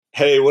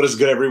Hey, what is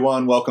good,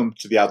 everyone? Welcome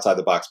to the Outside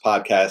the Box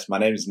podcast. My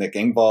name is Nick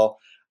Engvall.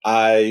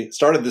 I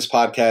started this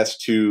podcast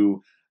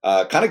to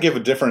kind of give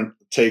a different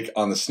take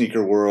on the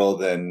sneaker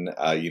world and,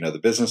 the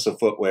business of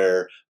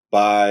footwear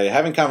by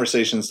having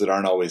conversations that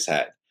aren't always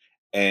had.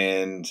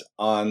 And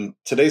on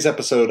today's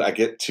episode, I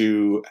get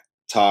to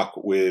talk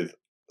with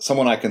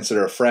someone I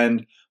consider a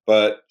friend,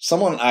 but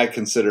someone I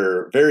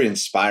consider very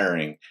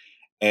inspiring.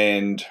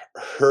 And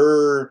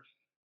her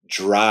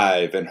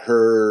drive and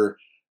her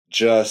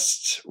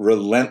just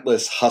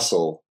relentless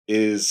hustle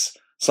is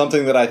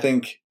something that I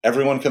think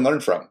everyone can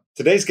learn from.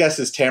 Today's guest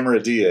is Tamara,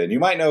 Dhia, and you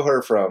might know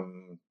her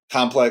from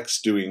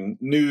Complex doing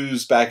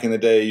news back in the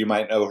day. You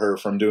might know her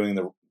from doing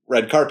the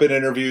red carpet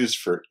interviews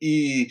for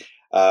E!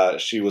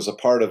 She was a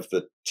part of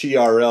the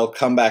TRL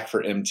comeback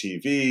for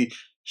MTV.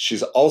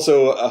 She's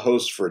also a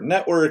host for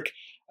Network.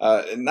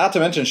 Not to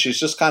mention, she's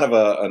just kind of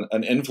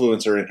an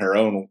influencer in her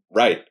own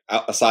right,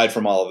 aside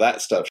from all of that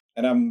stuff.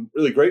 And I'm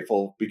really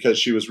grateful because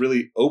she was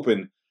really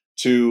open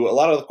to a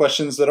lot of the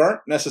questions that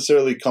aren't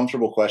necessarily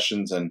comfortable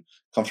questions and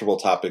comfortable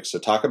topics to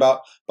talk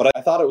about. But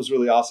I thought it was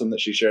really awesome that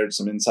she shared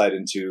some insight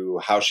into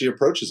how she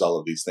approaches all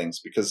of these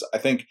things, because I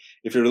think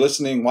if you're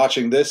listening,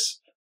 watching this,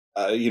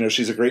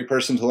 she's a great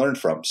person to learn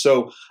from.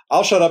 So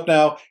I'll shut up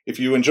now. If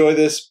you enjoy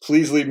this,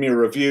 please leave me a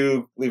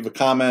review, leave a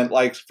comment,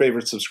 like,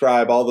 favorite,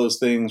 subscribe, all those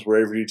things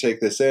wherever you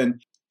take this in.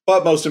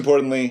 But most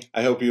importantly,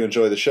 I hope you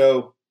enjoy the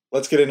show.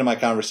 Let's get into my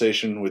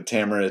conversation with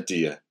Tamara,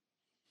 Dhia.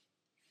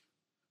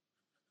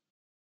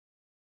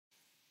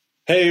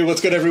 Hey,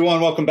 what's good, everyone?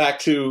 Welcome back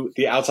to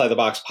the Outside the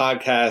Box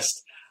podcast.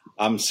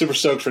 I'm super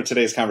stoked for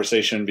today's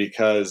conversation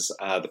because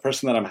the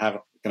person that I'm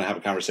going to have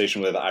a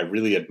conversation with, I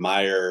really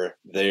admire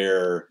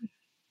their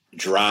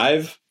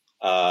drive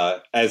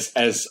as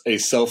a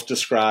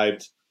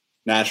self-described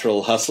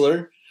natural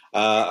hustler.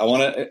 I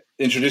want to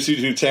introduce you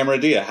to Tamara,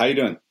 Dhia. How you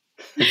doing?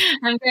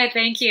 I'm good,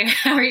 thank you.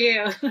 How are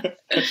you?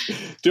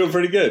 Doing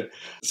pretty good.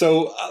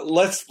 So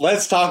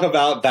let's talk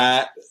about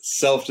that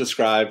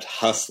self-described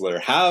hustler.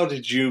 How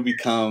did you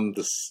become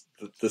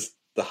the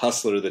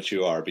hustler that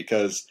you are?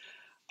 Because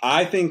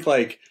I think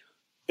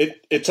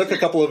it took a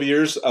couple of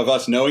years of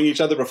us knowing each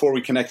other before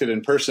we connected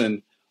in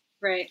person.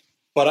 Right.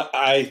 But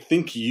I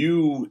think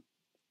you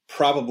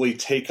probably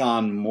take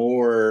on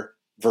more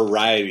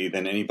variety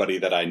than anybody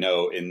that I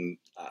know in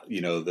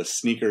the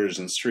sneakers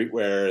and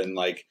streetwear and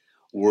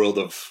world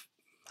of,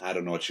 I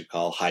don't know what you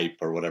call hype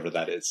or whatever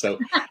that is. So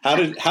how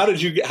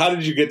did you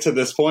get to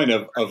this point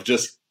of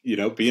just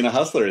being a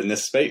hustler in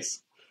this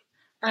space?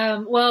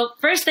 Well,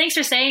 first, thanks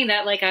for saying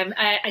that.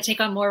 I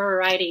take on more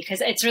variety because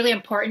it's really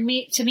important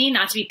to me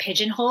not to be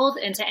pigeonholed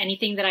into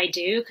anything that I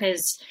do.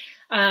 Because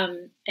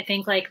I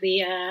think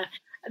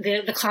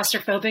the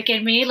claustrophobic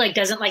in me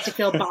doesn't like to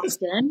feel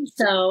boxed in.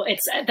 So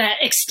that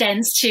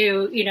extends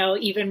to,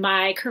 even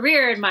my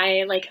career and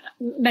my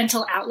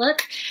mental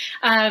outlook.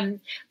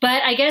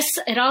 But I guess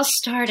it all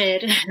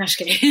started, no, just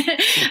kidding.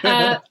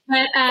 But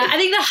I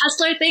think the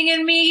hustler thing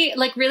in me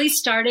really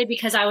started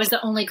because I was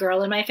the only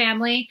girl in my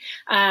family.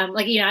 I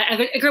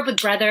grew up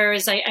with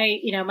brothers.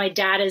 My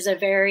dad is a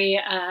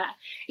very,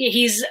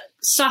 he's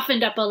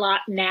softened up a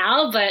lot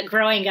now, but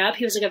growing up,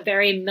 he was a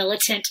very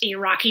militant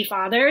Iraqi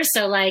father.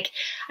 So I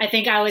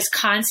think I was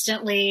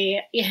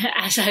constantly,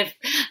 as I've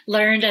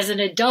learned as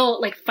an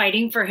adult,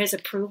 fighting for his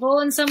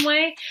approval in some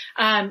way.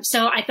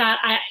 So I thought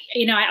I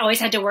always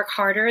had to work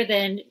harder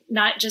than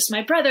not just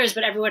my brothers,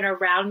 but everyone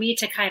around me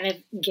to kind of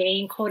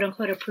gain quote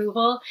unquote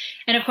approval.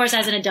 And of course,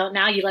 as an adult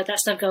now, you let that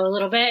stuff go a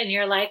little bit and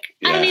you're like,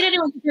 I don't need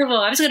anyone's approval.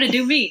 I'm just going to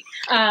do me.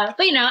 But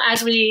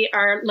as we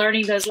are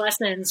learning those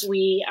lessons,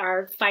 we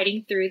are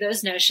fighting through those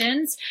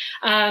notions.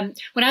 When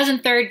I was in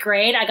third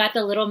grade, I got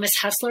the Little Miss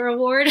Hustler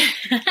Award.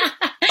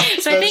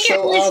 So I think it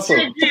really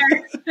started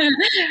there.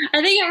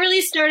 I think it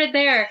really started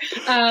there.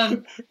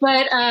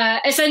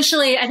 But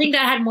essentially, I think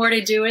that had more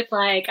to do with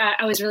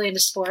I was really into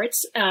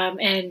sports,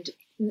 and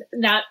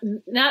not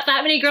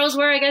that many girls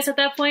were, I guess, at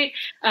that point.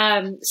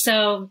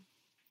 So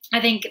I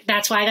think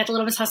that's why I got the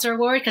Little Miss Hustler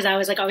Award, because I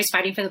was always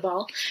fighting for the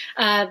ball.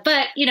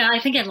 But, I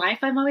think in life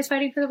I'm always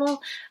fighting for the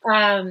ball.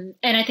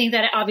 And I think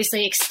that it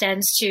obviously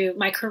extends to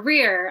my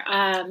career.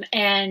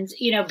 And,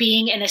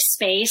 being in a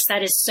space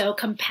that is so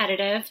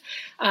competitive,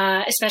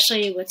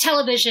 especially with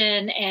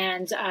television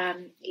and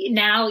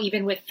now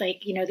even with the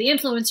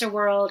influencer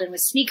world and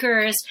with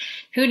sneakers.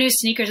 Who knew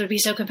sneakers would be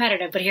so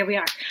competitive? But here we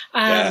are.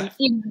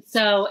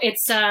 So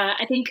it's,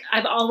 I think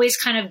I've always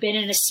kind of been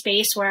in a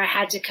space where I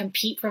had to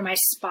compete for my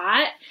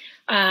spot.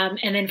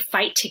 And then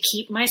fight to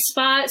keep my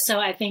spot. So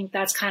I think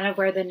that's kind of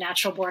where the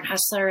natural born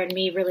hustler in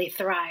me really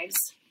thrives.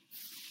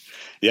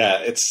 Yeah,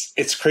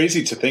 it's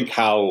crazy to think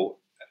how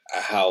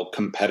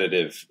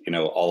competitive,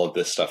 all of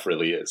this stuff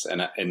really is.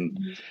 And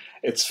mm-hmm.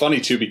 It's funny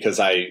too, because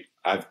I'm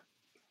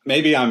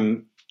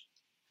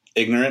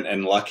ignorant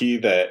and lucky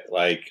that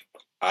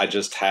I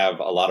just have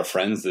a lot of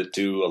friends that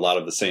do a lot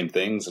of the same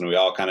things, and we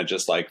all kind of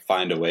just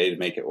find a way to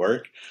make it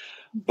work.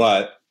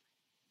 But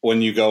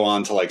when you go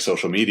on to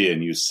social media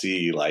and you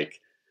see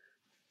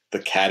the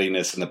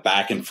cattiness and the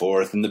back and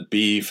forth and the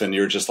beef, and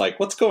you're just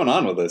what's going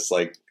on with this?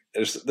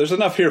 there's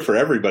enough here for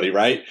everybody,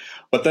 right?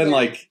 But then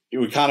like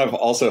we kind of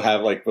also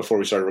have, like, before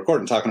we started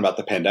recording, talking about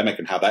the pandemic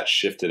and how that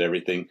shifted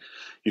everything.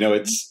 You know,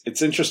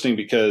 it's interesting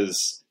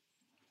because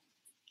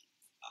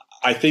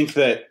I think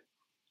that,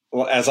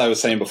 well, as I was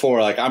saying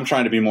before, like I'm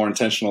trying to be more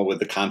intentional with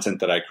the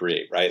content that I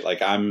create, right?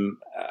 Like I'm,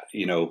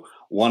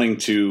 wanting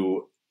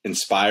to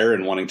inspire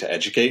and wanting to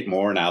educate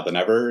more now than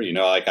ever. You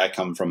know, like I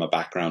come from a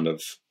background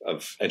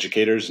of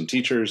educators and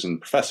teachers and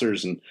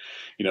professors and,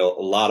 a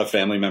lot of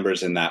family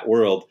members in that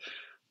world.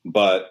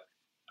 But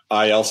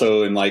I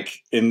also am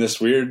like in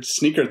this weird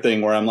sneaker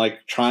thing where I'm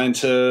like trying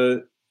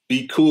to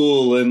be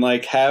cool and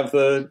like have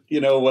the,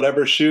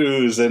 whatever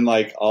shoes and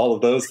like all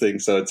of those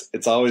things. So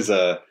it's always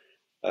a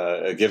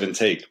give and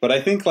take. But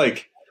I think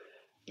like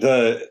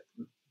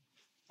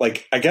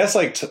I guess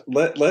like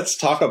let's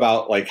talk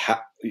about like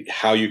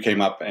how you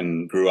came up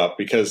and grew up,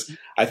 because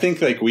I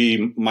think like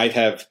we might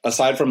have,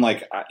 aside from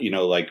like,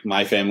 like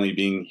my family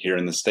being here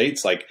in the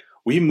States, like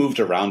we moved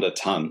around a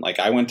ton. Like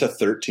I went to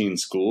 13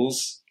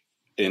 schools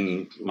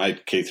in my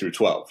K through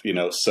 12,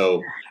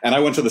 so, and I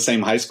went to the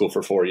same high school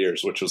for 4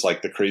 years, which was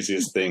like the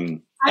craziest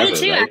thing I ever, did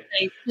too, right?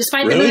 actually.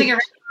 Despite the moving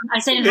around, I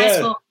stayed in high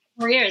school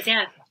for 4 years.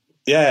 Yeah.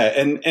 Yeah.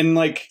 And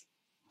like,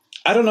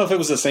 I don't know if it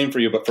was the same for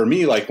you, but for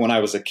me, like when I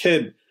was a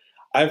kid,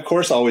 I of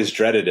course always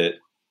dreaded it.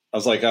 I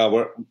was like,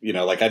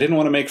 like I didn't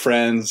want to make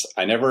friends.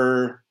 I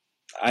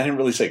didn't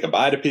really say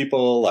goodbye to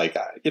people. Like,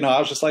 I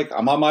was just like,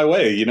 I'm on my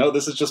way,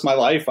 this is just my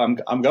life.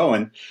 I'm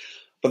going.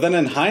 But then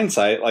in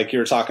hindsight, like you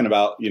were talking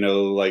about,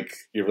 like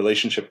your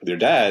relationship with your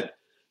dad,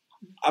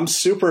 I'm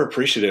super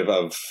appreciative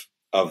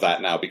of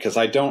that now, because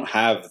I don't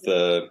have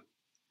a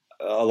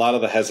lot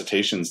of the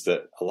hesitations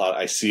that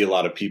I see a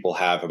lot of people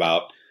have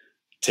about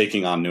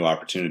taking on new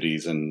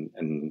opportunities and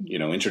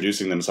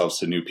introducing themselves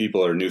to new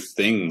people or new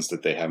things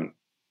that they haven't.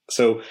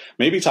 So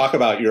maybe talk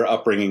about your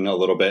upbringing a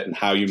little bit and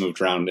how you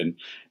moved around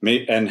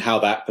and how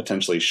that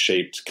potentially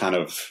shaped kind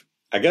of,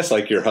 I guess,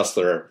 like your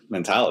hustler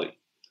mentality.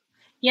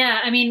 Yeah.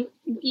 I mean,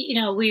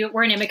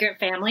 we're an immigrant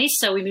family,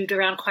 so we moved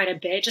around quite a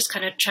bit, just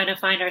kind of trying to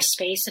find our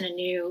space in a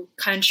new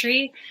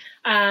country.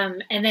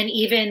 And then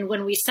even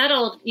when we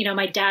settled,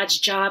 my dad's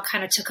job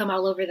kind of took him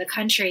all over the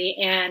country,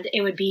 and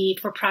it would be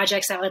for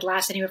projects that would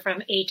last anywhere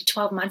from 8 to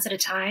 12 months at a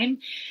time.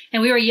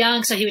 And we were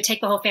young, so he would take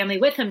the whole family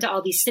with him to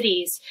all these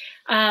cities.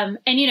 And,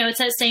 it's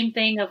that same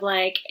thing of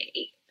like,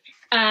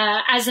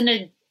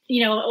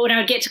 when I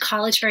would get to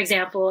college, for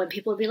example, and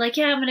people would be like,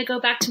 yeah, I'm going to go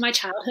back to my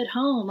childhood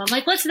home. I'm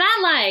like, what's that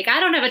like? I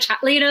don't have a child,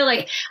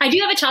 like I do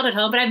have a childhood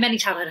home, but I have many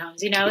childhood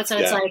homes, so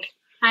it's like,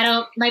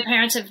 my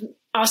parents have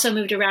also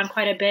moved around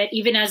quite a bit.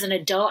 Even as an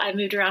adult, I've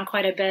moved around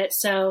quite a bit.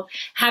 So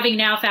having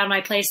now found my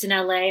place in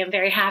LA, I'm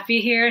very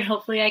happy here, and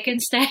hopefully I can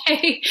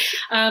stay.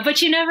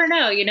 But you never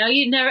know, you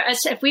never,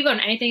 if we've owned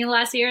anything in the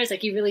last years,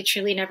 like you really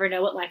truly never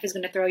know what life is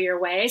going to throw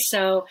your way.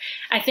 So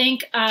I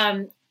think,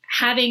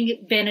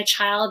 having been a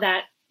child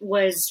that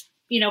was,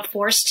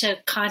 forced to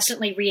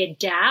constantly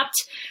readapt,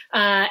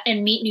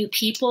 and meet new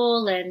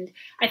people. And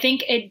I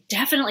think it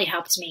definitely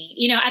helped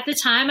me. At the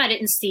time I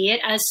didn't see it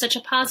as such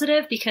a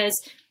positive,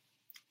 because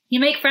you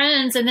make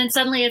friends and then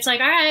suddenly it's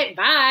like, all right,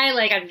 bye.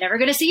 Like I'm never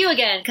going to see you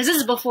again. Cause this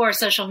is before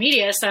social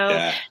media. So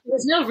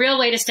there's no real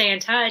way to stay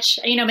in touch.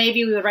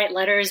 Maybe we would write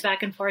letters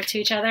back and forth to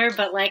each other,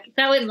 but like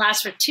that wouldn't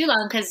last for too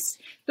long, cause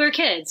we were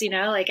kids,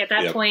 like at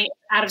that point,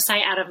 out of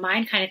sight, out of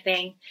mind kind of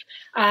thing.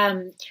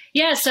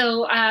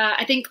 So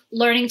I think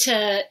learning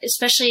to,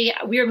 especially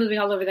we were moving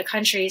all over the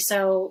country.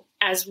 So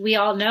as we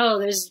all know,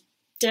 there's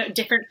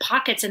different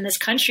pockets in this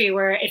country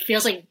where it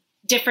feels like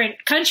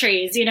different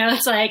countries,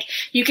 it's like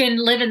you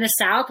can live in the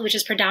South, which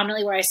is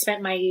predominantly where I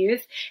spent my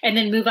youth, and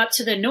then move up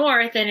to the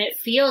North and it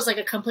feels like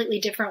a completely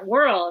different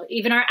world.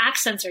 Even our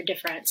accents are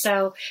different.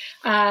 So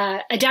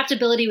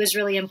adaptability was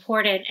really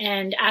important.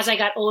 And as I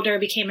got older,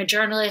 became a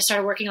journalist,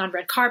 started working on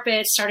red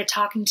carpets, started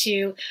talking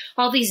to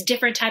all these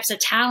different types of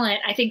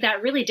talent. I think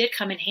that really did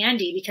come in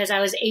handy, because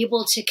I was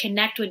able to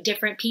connect with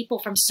different people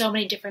from so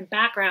many different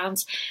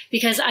backgrounds,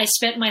 because I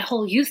spent my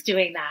whole youth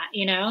doing that,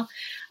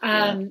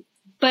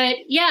 But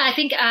yeah, I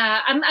think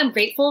I'm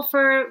grateful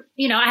for,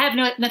 I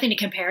have nothing to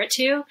compare it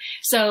to.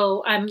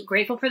 So I'm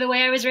grateful for the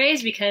way I was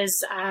raised, because,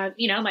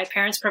 my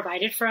parents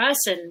provided for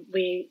us, and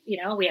we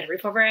had a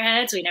roof over our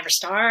heads. We never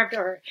starved,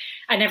 or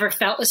I never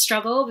felt a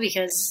struggle,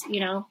 because,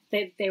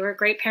 they were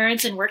great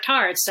parents and worked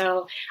hard.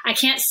 So I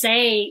can't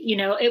say,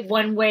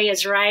 one way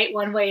is right,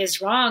 one way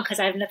is wrong, because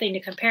I have nothing to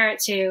compare it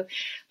to.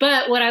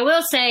 But what I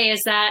will say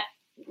is that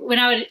when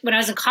I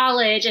was in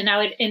college and I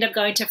would end up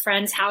going to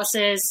friends'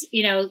 houses,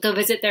 go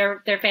visit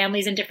their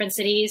families in different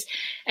cities.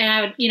 And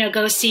I would,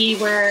 go see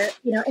where,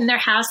 in their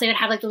house, they would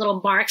have like the little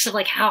marks of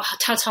like how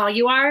tall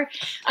you are.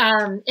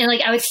 And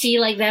like, I would see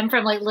like them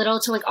from like little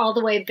to like all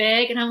the way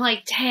big. And I'm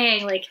like,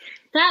 dang, like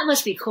that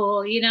must be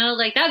cool.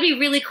 Like that'd be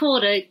really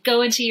cool to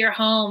go into your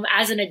home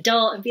as an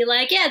adult and be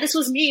like, yeah, this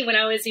was me when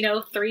I was,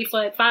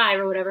 3'5"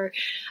 or whatever.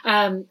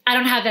 I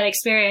don't have that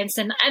experience,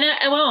 and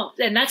I won't,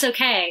 and that's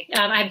okay.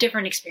 I have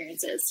different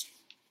experiences.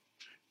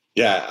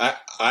 Yeah.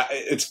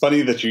 It's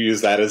funny that you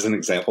use that as an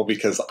example,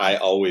 because I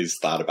always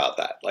thought about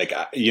that. Like,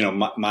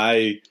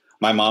 my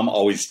my mom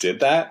always did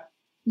that.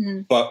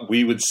 Mm-hmm. But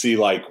we would see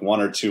like one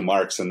or two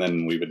marks and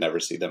then we would never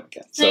see them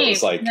again. So it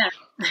was like,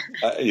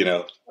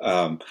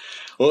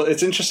 well,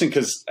 it's interesting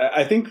because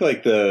I think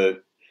like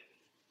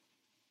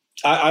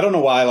I don't know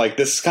why, like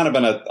this has kind of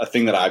been a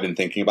thing that I've been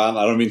thinking about.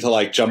 I don't mean to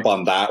like jump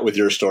on that with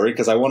your story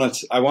because I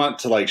want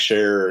to like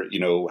share,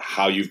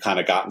 how you've kind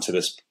of gotten to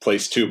this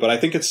place too. But I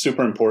think it's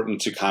super important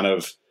to kind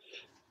of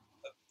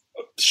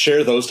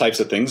share those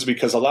types of things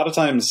because a lot of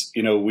times,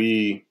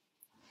 we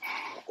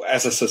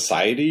as a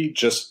society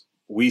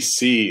we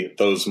see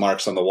those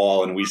marks on the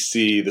wall and we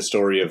see the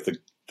story of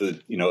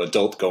the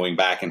adult going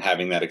back and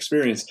having that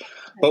experience,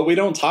 but we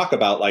don't talk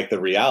about like the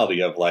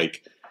reality of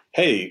like,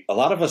 hey, a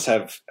lot of us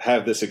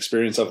have this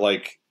experience of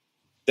like,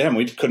 damn,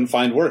 we couldn't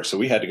find work. So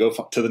we had to go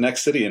to the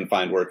next city and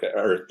find work.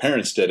 Our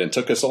parents did and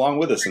took us along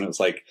with us. And it was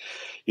like,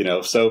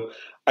 so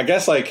I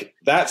guess like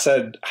that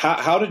said,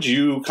 how did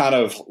you kind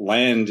of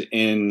land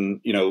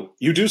in,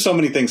 you do so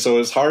many things. So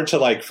it's hard to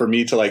like, for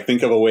me to like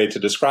think of a way to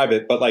describe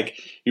it, but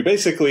like you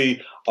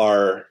basically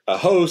are a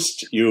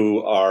host,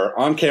 you are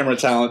on camera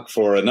talent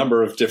for a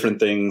number of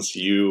different things.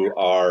 You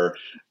are,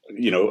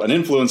 an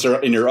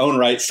influencer in your own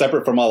right,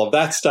 separate from all of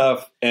that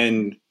stuff.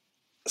 And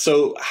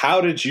so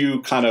how did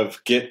you kind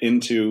of get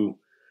into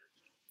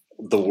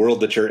the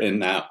world that you're in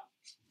now?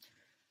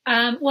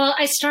 Well,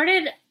 I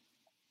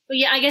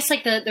guess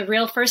like the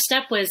real first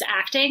step was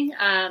acting.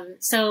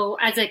 So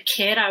as a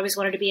kid, I always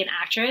wanted to be an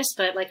actress,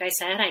 but like I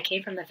said, I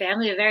came from the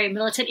family of a very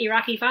militant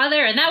Iraqi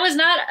father, and that was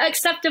not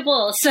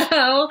acceptable.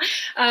 So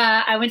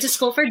I went to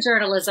school for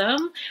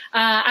journalism.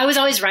 I was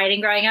always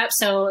writing growing up,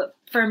 so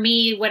for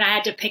me, when I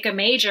had to pick a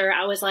major,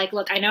 I was like,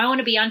 look, I know I want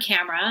to be on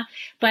camera,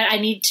 but I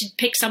need to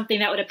pick something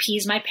that would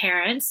appease my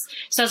parents.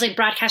 So I was like,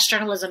 broadcast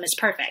journalism is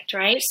perfect,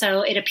 right?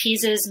 So it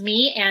appeases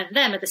me and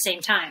them at the same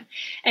time.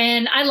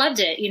 And I loved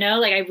it,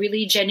 like I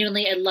really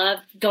genuinely, I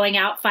loved going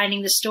out,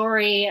 finding the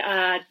story,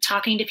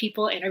 talking to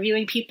people,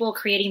 interviewing people,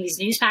 creating these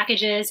news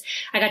packages.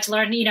 I got to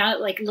learn,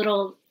 like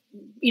little,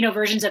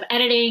 versions of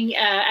editing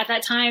at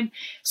that time.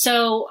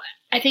 So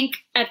I think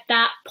at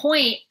that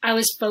point I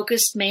was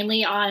focused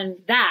mainly on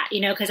that,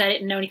 because I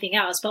didn't know anything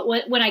else. But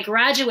when I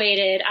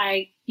graduated,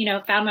 I,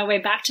 found my way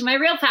back to my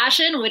real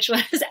passion, which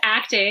was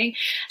acting.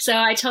 So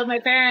I told my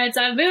parents,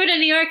 I'm moving to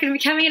New York and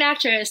becoming an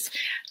actress,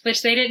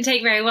 which they didn't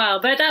take very well.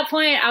 But at that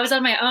point I was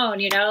on my own,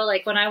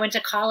 like when I went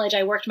to college,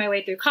 I worked my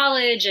way through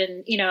college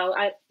and,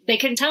 they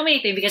couldn't tell me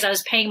anything because I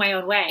was paying my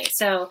own way.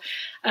 So,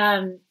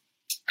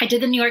 I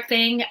did the New York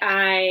thing.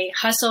 I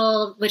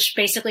hustled, which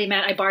basically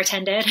meant I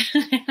bartended.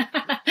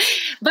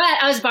 But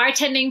I was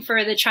bartending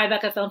for the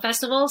Tribeca Film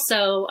Festival.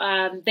 So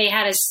they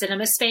had a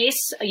cinema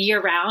space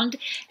year round,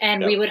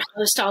 and we would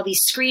host all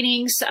these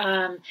screenings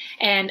and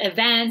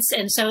events.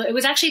 And so it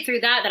was actually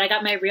through that I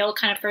got my real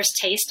kind of first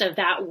taste of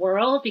that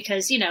world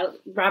because,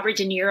 Robert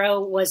De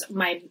Niro was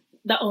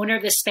the owner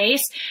of the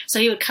space. So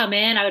he would come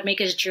in, I would make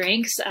his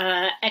drinks,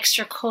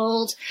 extra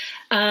cold,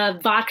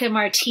 vodka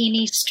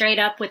martini straight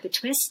up with a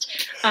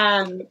twist.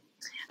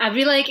 I'd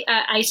be like,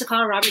 I used to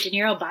call Robert De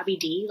Niro Bobby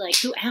D. Like,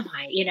 who am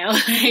I?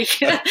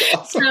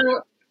 Awesome.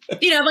 So,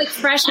 I'm like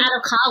fresh out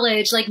of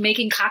college, like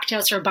making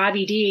cocktails for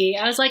Bobby D.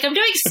 I was like, I'm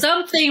doing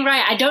something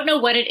right. I don't know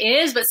what it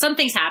is, but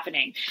something's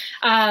happening.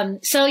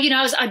 So,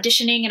 I was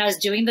auditioning and I was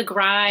doing the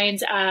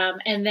grinds,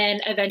 and then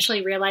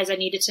eventually realized I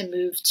needed to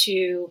move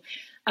to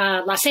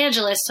Los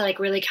Angeles to like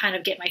really kind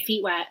of get my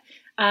feet wet.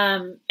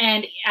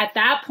 And at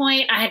that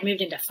point I had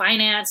moved into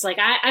finance. Like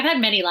I've had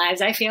many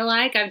lives. I feel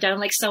like I've done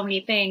like so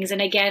many things.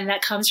 And again,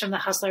 that comes from the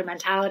hustler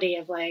mentality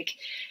of like,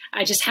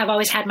 I just have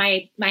always had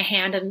my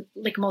hand in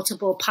like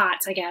multiple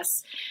pots, I guess.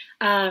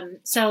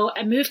 So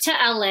I moved to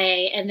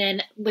LA and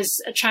then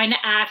was trying to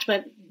act,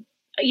 but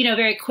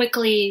very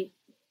quickly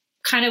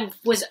kind of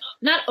was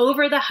not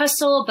over the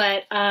hustle,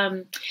 but,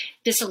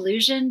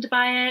 disillusioned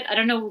by it. I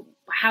don't know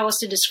how else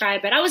to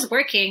describe it. I was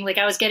working, like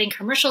I was getting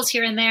commercials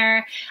here and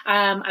there.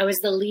 I was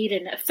the lead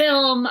in a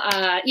film,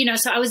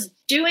 so I was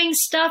doing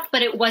stuff,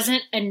 but it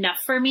wasn't enough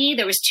for me.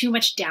 There was too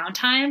much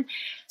downtime.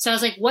 So I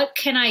was like, what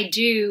can I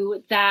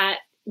do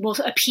that will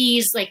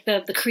appease like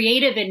the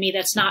creative in me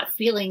that's not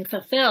feeling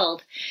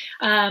fulfilled.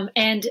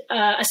 And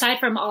aside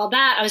from all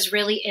that, I was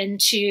really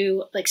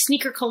into like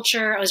sneaker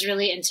culture. I was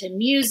really into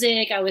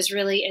music. I was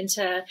really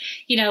into,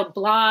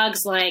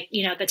 blogs like,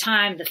 at the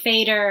time, The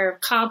Fader,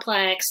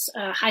 Complex,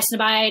 High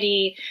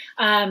Snobiety.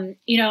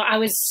 I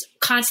was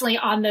constantly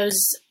on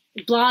those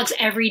blogs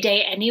every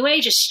day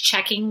anyway, just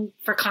checking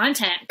for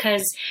content.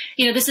 Cause,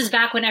 this is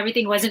back when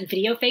everything wasn't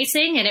video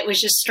facing and it was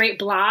just straight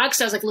blogs.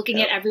 So I was like looking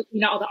at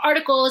all the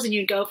articles and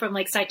you'd go from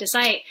like site to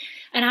site.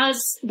 And I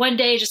was one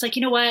day just like,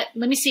 you know what,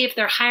 let me see if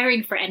they're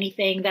hiring for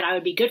anything that I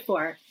would be good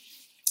for.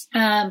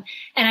 And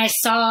I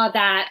saw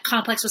that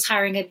Complex was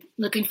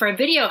looking for a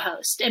video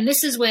host. And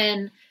this is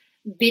when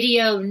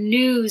video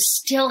news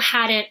still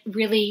hadn't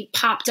really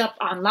popped up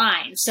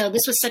online. So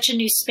this was such a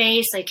new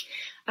space, like,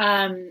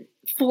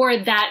 for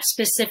that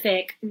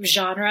specific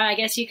genre, I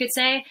guess you could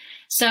say.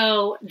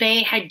 So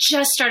they had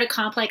just started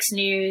Complex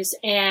News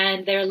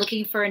and they're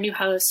looking for a new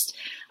host.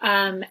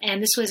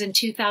 And this was in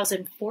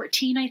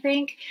 2014, I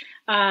think.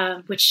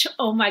 which,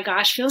 oh my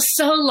gosh, feels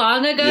so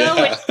long ago.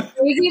 Yeah. It's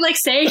crazy, like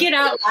saying it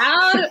out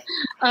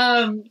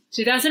loud.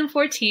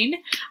 2014.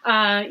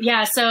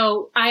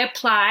 So I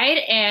applied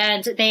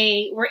and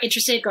they were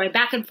interested, going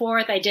back and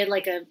forth. I did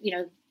like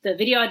the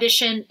video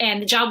audition,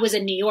 and the job was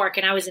in New York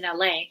and I was in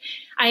LA.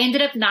 I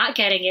ended up not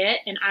getting it,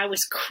 and I was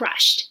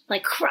crushed,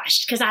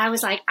 because I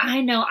was like,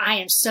 I know I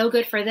am so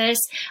good for this.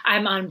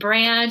 I'm on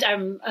brand. I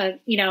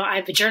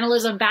have a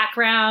journalism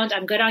background.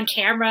 I'm good on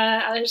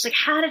camera. I was like,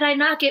 how did I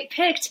not get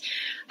picked?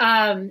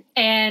 And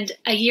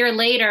a year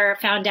later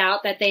found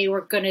out that they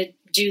were going to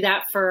do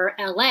that for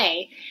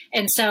LA.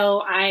 And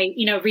so I,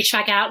 reached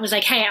back out and was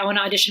like, hey, I want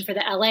to audition for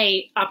the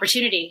LA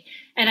opportunity.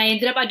 And I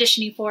ended up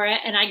auditioning for it,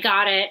 and I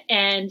got it.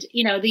 And,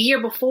 the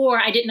year before,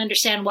 I didn't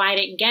understand why I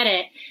didn't get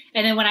it.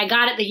 And then when I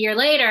got it the year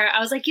later, I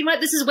was like, you know what,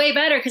 this is way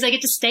better because I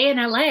get to stay in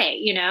LA,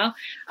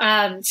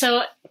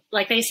 So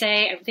like they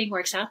say, everything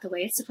works out the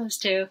way it's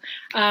supposed to.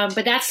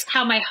 But that's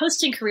how my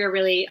hosting career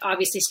really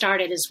obviously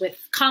started, is with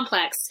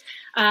Complex.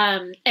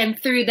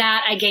 And through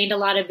that, I gained a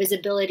lot of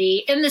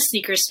visibility in the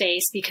sneaker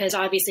space because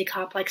obviously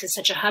Complex is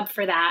such a hub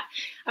for that.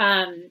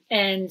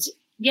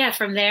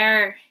 From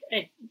there,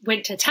 it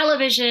went to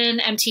television.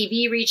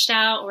 MTV reached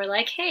out. We're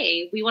like,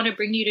 hey, we want to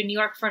bring you to New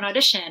York for an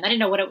audition. I didn't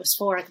know what it was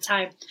for at the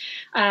time.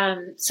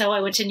 So I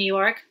went to New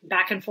York,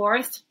 back and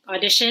forth,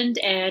 auditioned,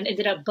 and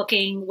ended up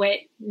booking what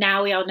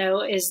now we all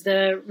know is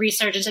the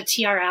resurgence of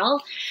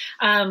TRL,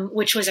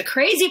 which was a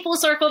crazy full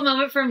circle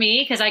moment for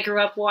me because I grew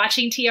up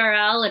watching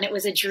TRL and it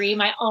was a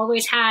dream I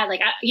always had.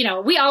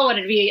 We all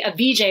wanted to be a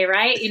VJ,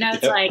 right?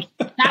 It's like,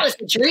 that was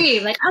the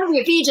dream. Like, I want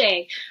to be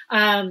a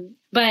VJ.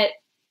 But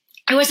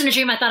it wasn't a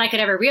dream I thought I could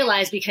ever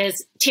realize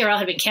because TRL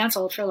had been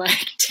canceled for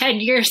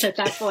 10 years at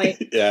that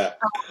point. Yeah.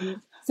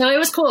 So it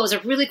was cool. It was a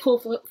really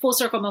cool full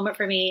circle moment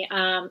for me.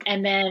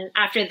 And then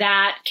after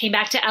that, came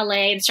back to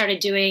LA and started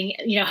doing,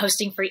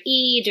 hosting for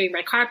doing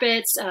red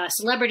carpets,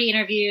 celebrity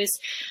interviews,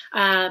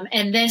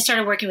 and then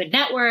started working with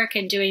Network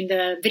and doing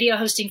the video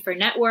hosting for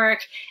Network.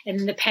 And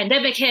then the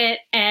pandemic hit,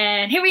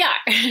 and here we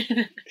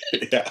are.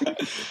 Yeah.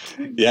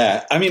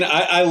 Yeah. I mean,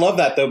 I love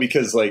that though,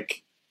 because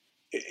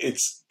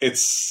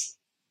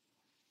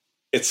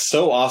it's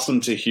so awesome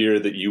to hear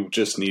that you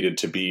just needed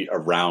to be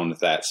around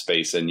that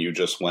space and you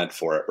just went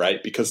for it,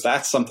 right? Because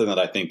that's something that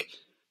I think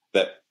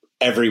that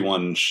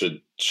everyone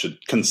should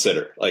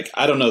consider.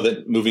 I don't know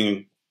that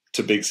moving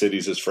to big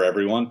cities is for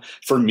everyone.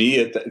 For me,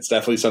 it's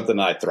definitely something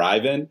that I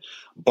thrive in,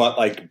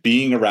 but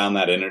being around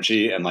that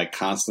energy and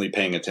constantly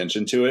paying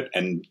attention to it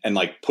and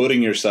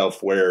putting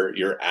yourself where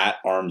you're at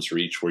arm's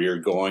reach, where you're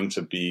going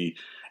to be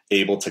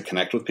able to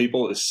connect with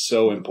people is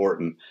so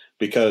important.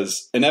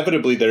 Because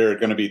inevitably there are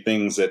going to be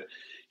things that,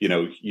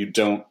 you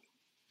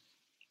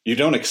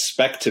don't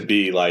expect to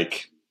be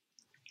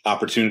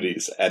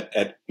opportunities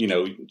at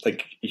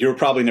you're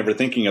probably never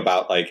thinking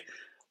about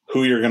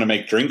who you're going to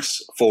make drinks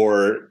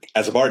for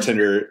as a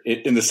bartender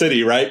in the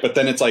city. Right. But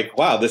then it's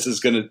wow, this is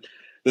going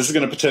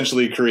to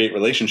potentially create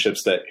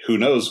relationships that who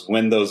knows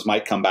when those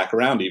might come back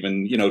around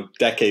even,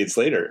 decades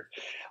later.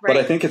 Right. But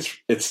I think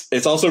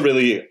it's also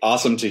really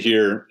awesome to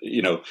hear,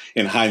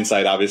 in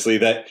hindsight, obviously,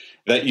 that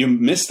you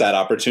missed that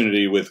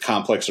opportunity with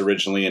Complex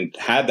originally and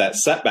had that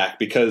setback,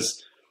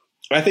 because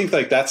I think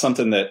that's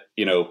something that,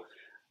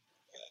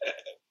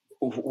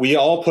 we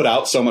all put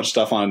out so much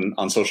stuff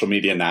on social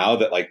media now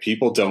that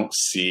people don't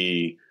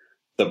see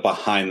the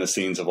behind the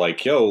scenes of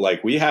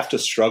we have to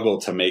struggle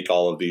to make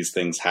all of these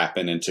things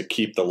happen and to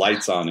keep the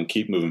lights on and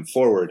keep moving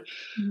forward.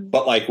 Mm-hmm.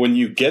 But when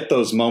you get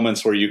those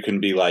moments where you can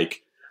be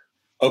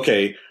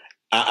okay,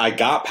 I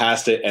got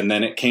past it and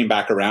then it came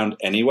back around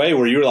anyway,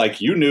 where you're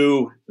you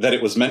knew that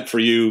it was meant for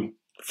you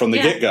from the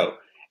get-go.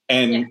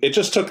 And it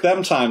just took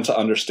them time to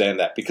understand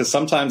that, because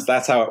sometimes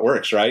that's how it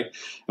works, right?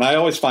 And I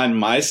always find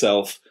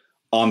myself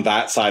on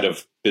that side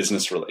of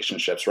business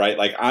relationships, right?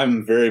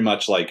 I'm very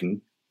much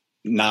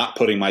not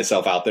putting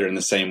myself out there in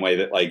the same way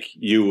that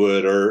you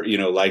would, or,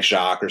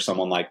 Jacques or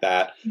someone like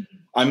that.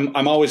 Mm-hmm.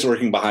 I'm always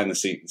working behind the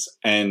scenes,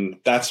 and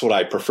that's what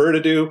I prefer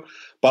to do.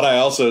 But I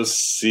also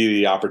see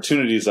the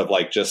opportunities of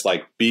just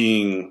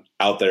being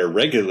out there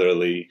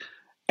regularly.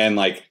 And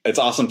it's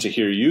awesome to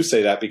hear you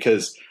say that,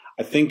 because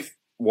I think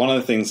one of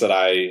the things that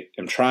I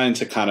am trying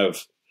to kind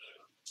of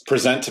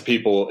present to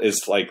people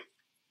is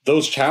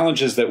those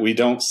challenges that we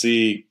don't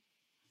see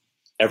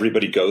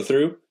everybody go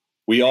through.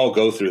 We all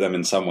go through them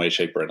in some way,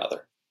 shape, or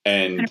another.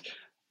 And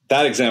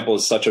that example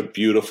is such a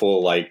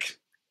beautiful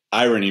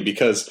irony,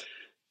 because,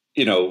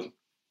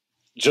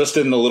 just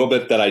in the little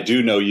bit that I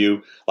do know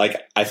you,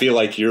 I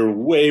feel you're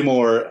way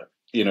more,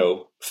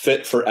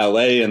 fit for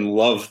LA and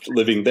love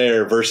living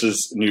there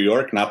versus New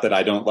York. Not that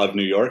I don't love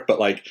New York,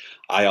 but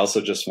I also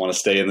just want to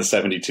stay in the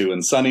 72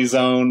 and sunny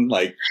zone,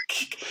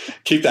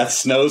 keep that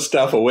snow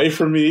stuff away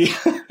from me.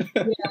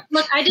 Yeah.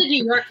 Look, I did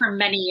New York for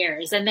many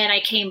years, and then I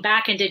came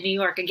back and did New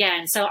York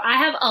again. So I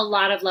have a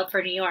lot of love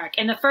for New York.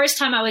 And the first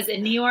time I was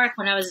in New York,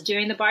 when I was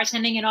doing the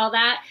bartending and all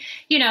that,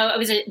 it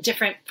was a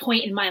different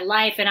point in my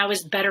life, and I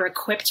was better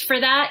equipped for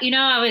that.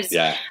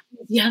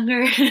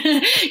 younger, so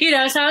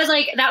I was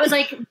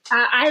like,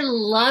 I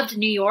loved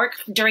New York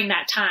during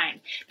that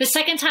time. The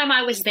second time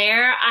I was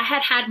there, I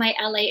had my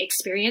LA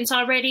experience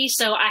already.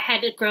 So I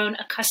had grown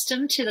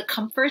accustomed to the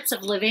comforts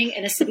of living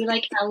in a city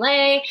like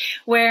LA,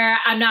 where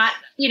I'm not,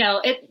 New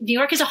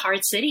York is a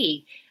hard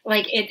city.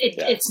 Like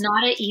it's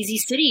not an easy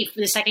city.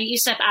 The second you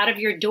step out of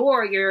your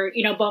door, you're,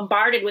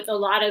 bombarded with a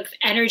lot of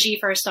energy,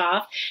 first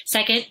off.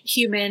 Second,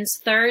 humans.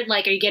 Third,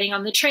 like, are you getting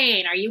on the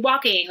train? Are you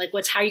walking? Like,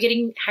 how are you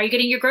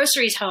getting your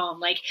groceries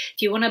home? Like,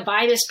 if you want to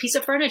buy this piece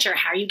of furniture,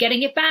 how are you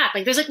getting it back?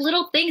 Like, there's like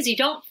little things you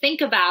don't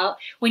think about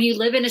when you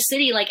live in a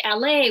city like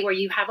LA, where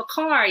you have a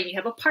car and you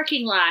have a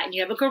parking lot and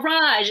you have a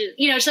garage,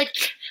 it's like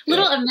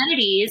little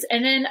amenities.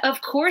 And then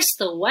of course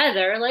the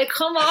weather, like,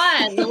 come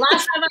on. The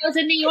last time I was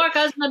in New York,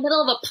 I was in the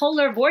middle of a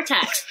polar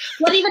vortex.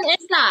 What even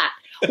is that?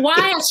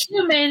 Why, as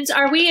humans,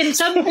 are we in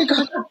some kind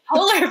of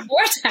polar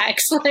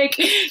vortex? Like,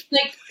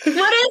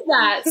 what is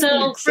that?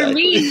 So for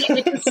me,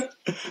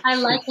 I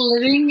like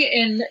living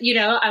in,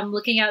 I'm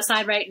looking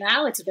outside right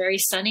now. It's very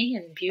sunny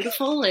and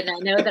beautiful. And I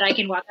know that I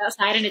can walk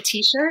outside in a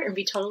t-shirt and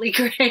be totally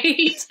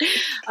great.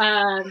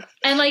 And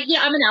like,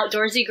 I'm an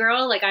outdoorsy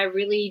girl. Like, I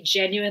really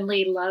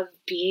genuinely love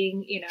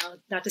being,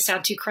 not to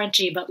sound too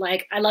crunchy, but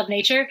like, I love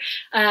nature.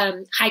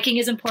 Hiking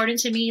is important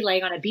to me.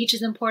 Laying on a beach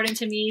is important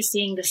to me.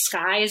 Seeing the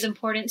sky is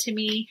important to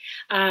me.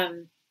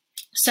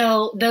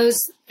 So those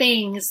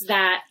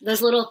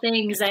little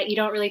things that you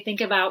don't really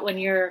think about when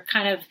you're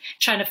kind of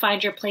trying to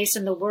find your place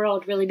in the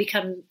world really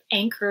become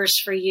anchors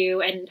for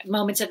you and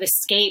moments of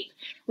escape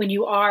when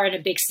you are in a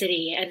big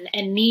city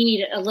and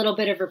need a little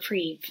bit of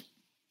reprieve.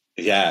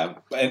 Yeah.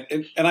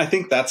 And I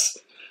think that's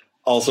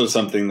also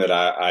something that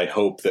I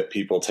hope that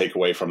people take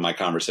away from my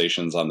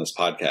conversations on this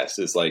podcast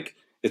is like,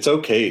 it's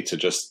okay to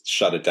just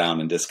shut it down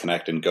and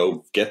disconnect and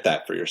go get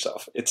that for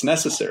yourself. It's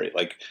necessary.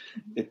 Like,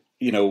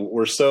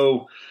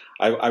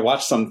 I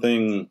watched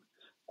something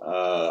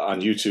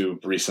on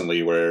YouTube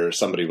recently where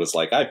somebody was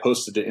like, I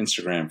posted to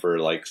Instagram for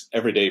like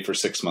every day for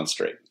 6 months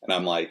straight. And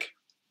I'm like,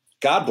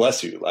 God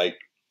bless you. Like,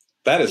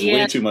 that is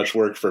way too much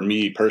work for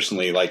me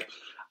personally. Like,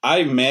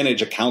 I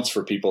manage accounts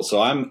for people,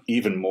 so I'm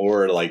even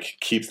more like,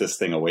 keep this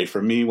thing away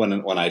from me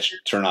when I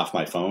turn off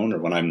my phone or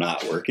when I'm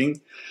not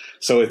working.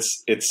 So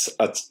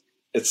it's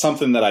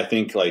something that I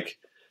think, like,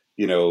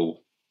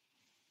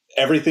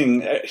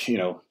 everything,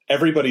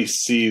 everybody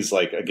sees,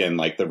 like, again,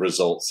 like the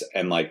results,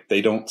 and like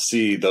they don't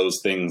see those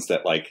things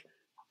that like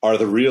are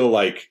the real,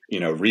 like,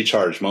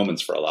 recharge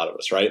moments for a lot of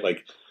us, right?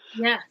 Like,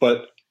 yeah.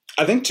 But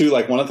I think too,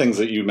 like, one of the things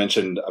that you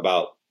mentioned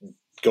about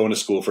going to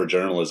school for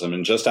journalism,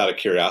 and just out of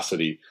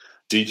curiosity,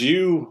 did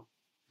you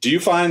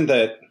find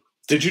that,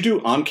 did you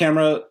do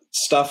on-camera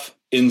stuff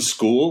in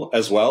school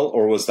as well?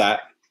 Or was that,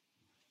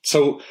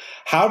 so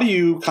how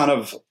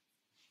does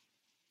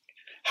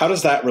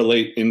that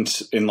relate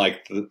in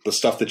like the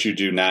stuff that you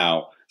do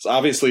now? So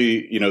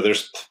obviously,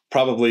 there's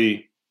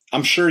probably,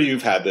 I'm sure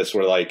you've had this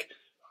where like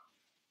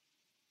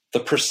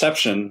the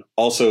perception,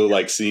 also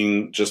like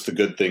seeing just the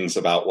good things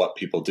about what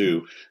people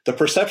do. The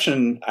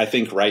perception, I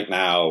think right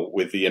now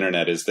with the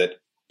internet, is that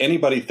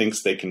anybody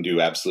thinks they can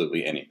do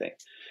absolutely anything.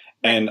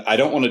 And I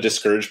don't want to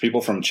discourage people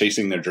from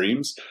chasing their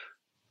dreams,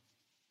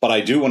 but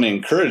I do want to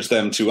encourage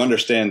them to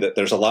understand that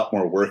there's a lot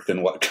more work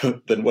than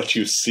what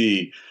you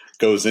see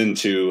goes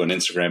into an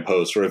Instagram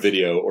post or a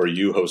video or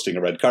you hosting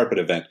a red carpet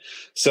event.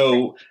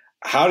 So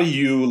how do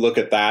you look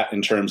at that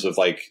in terms of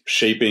like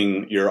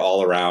shaping your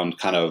all around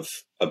kind of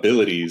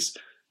abilities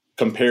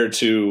compared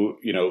to,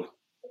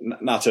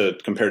 not to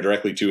compare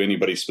directly to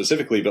anybody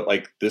specifically, but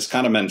like this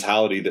kind of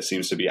mentality that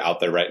seems to be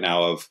out there right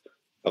now of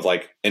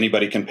like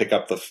anybody can pick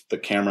up the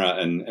camera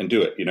and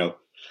do it.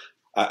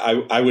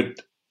 I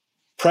would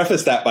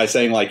preface that by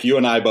saying, like, you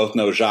and I both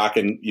know Jacques,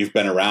 and you've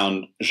been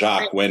around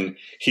Jacques. Right. When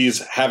he's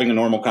having a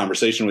normal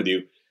conversation with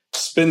you,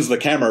 spins the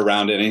camera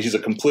around and he's a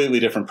completely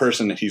different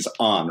person that he's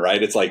on,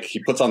 right? It's like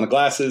he puts on the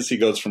glasses, he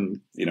goes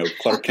from,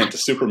 Clark Kent to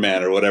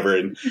Superman or whatever,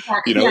 and,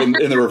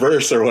 in the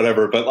reverse or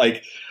whatever. But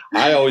like,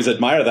 I always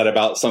admire that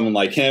about someone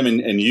like him.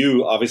 And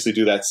you obviously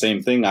do that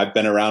same thing. I've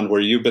been around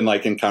where you've been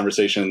like in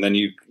conversation and then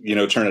you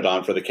turn it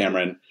on for the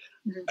camera. And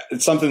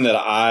it's something that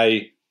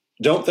I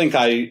don't think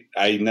I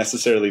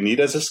necessarily need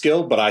as a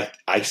skill, but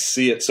I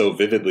see it so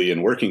vividly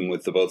in working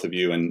with the both of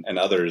you and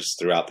others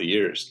throughout the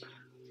years.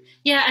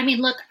 Yeah. I mean,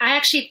 look, I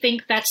actually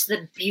think that's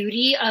the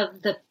beauty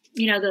of the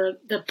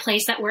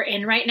place that we're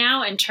in right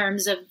now in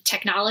terms of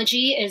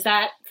technology, is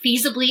that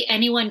feasibly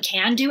anyone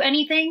can do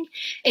anything.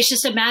 It's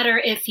just a matter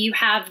if you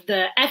have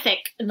the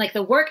ethic and like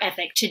the work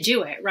ethic to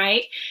do it.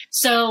 Right.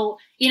 So,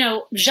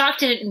 Jacques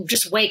didn't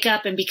just wake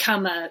up and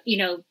become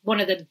one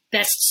of the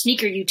best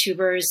sneaker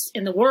YouTubers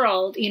in the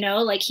world.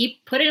 Like,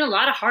 he put in a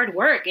lot of hard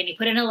work and he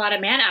put in a lot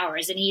of man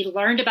hours, and he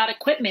learned about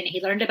equipment.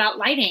 He learned about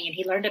lighting, and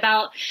he learned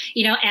about,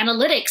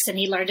 analytics, and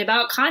he learned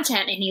about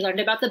content, and he learned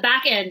about the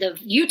back end of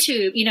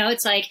YouTube.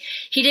 It's like,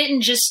 he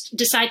didn't just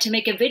decide to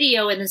make a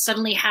video and then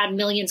suddenly had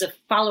millions of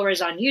followers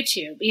on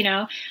YouTube.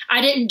 I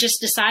didn't just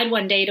decide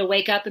one day to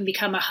wake up and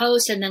become a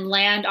host and then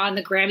land on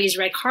the Grammys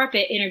red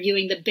carpet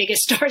interviewing the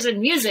biggest stars in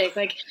music.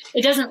 Like, Like,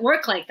 it doesn't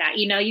work like that.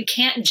 You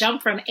can't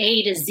jump from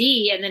A to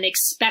Z and then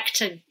expect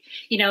to,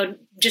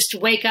 just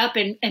wake up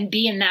and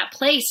be in that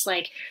place.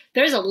 Like,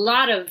 there's a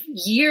lot of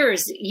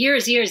years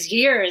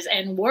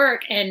and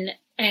work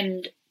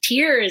and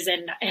tears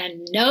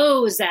and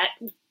no's that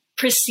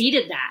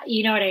preceded that.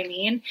 You know what I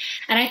mean?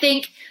 And I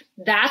think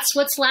that's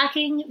what's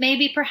lacking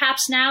maybe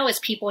perhaps now, is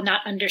people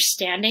not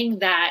understanding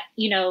that,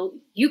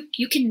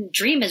 you can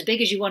dream as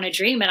big as you want to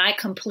dream. And I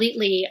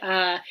completely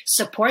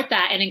support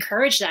that and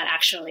encourage that,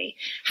 actually.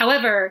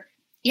 However,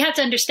 you have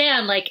to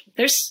understand, like,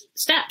 there's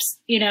steps,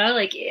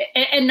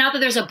 and not that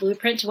there's a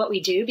blueprint to what we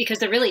do, because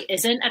there really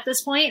isn't at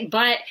this point,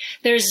 but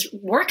there's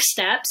work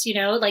steps,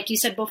 like you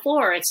said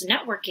before, it's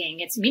networking,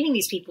 it's meeting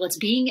these people, it's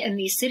being in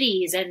these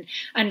cities and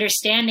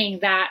understanding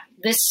that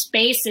this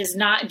space is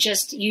not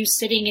just you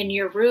sitting in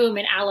your room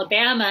in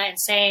Alabama and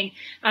saying,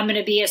 I'm going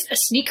to be a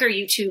sneaker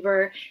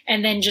YouTuber,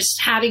 and then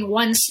just having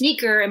one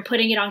sneaker and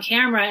putting it on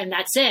camera and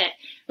that's it.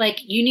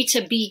 Like, you need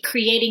to be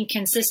creating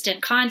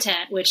consistent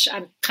content, which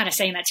I'm kind of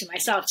saying that to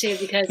myself too,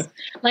 because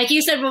like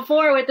you said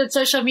before with the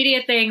social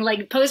media thing,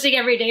 like posting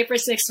every day for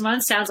 6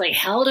 months sounds like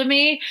hell to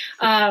me.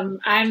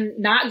 I'm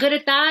not good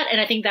at that.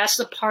 And I think that's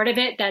the part of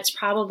it that's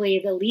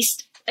probably the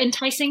least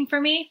enticing for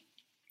me,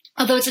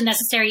 although it's a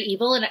necessary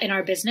evil in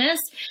our business.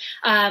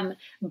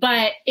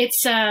 But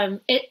it's,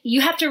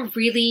 you have to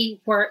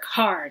really work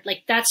hard.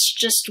 Like, that's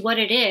just what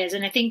it is.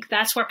 And I think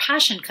that's where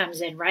passion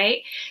comes in,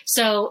 right?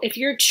 So if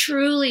you're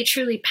truly,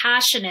 truly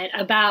passionate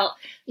about,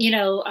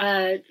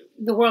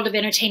 the world of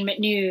entertainment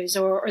news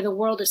or the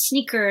world of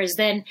sneakers,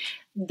 then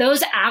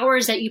those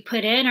hours that you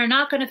put in are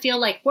not going to feel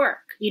like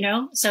work,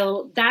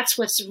 So that's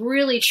what's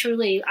really,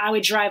 truly, I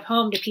would drive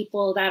home to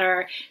people that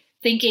are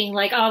thinking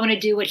like, oh, I want to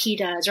do what he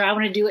does, or I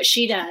want to do what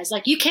she does.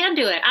 Like, you can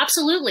do it.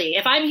 Absolutely.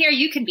 If I'm here,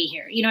 you can be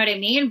here. You know what I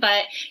mean?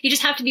 But you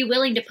just have to be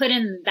willing to put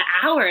in the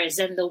hours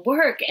and the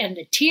work and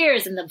the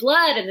tears and the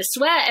blood and the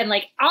sweat and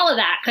like all of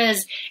that,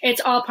 because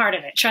it's all part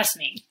of it. Trust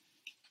me.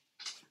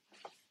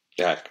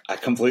 Yeah, I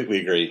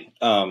completely agree.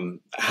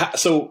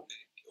 So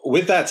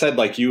with that said,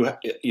 like,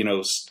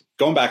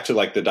 going back to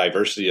like the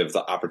diversity of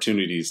the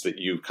opportunities that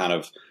you kind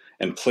of,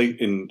 and play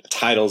in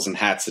titles and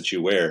hats that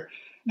you wear,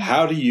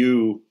 how do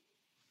you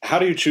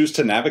choose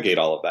to navigate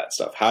all of that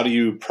stuff? How do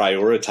you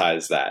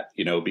prioritize that?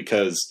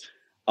 Because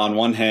on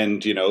one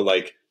hand,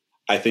 like,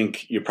 I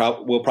think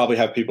we'll probably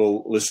have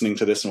people listening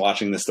to this and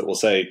watching this that will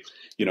say,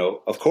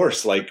 of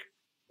course, like,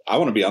 I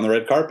want to be on the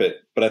red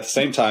carpet. But at the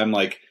same time,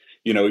 like,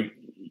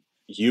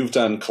 you've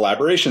done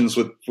collaborations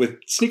with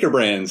sneaker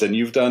brands, and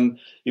you've done,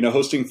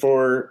 hosting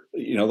for,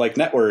 like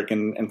Network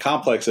and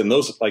Complex, and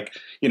those, like,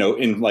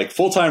 in like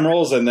full-time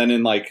roles, and then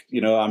in like,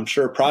 I'm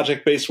sure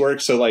project-based work.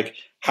 So like,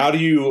 how do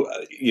you,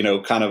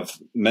 kind of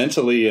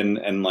mentally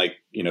and like,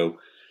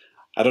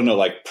 I don't know,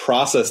 like,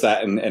 process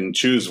that and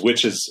choose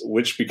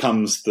which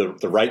becomes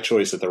the right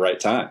choice at the right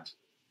time?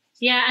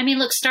 Yeah. I mean,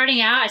 look, starting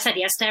out, I said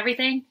yes to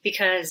everything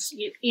because,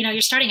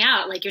 you're starting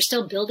out, like, you're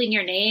still building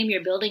your name,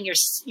 you're building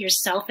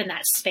yourself in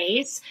that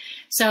space.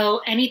 So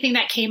anything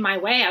that came my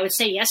way, I would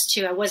say yes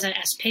to. I wasn't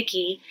as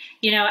picky,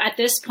 at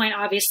this point,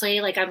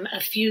 obviously, like, I'm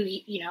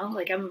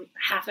I'm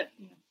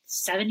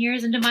 7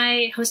 years into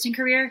my hosting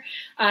career.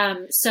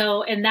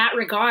 So in that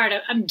regard,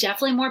 I'm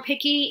definitely more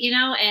picky,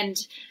 and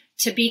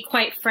to be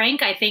quite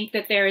frank, I think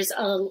that there's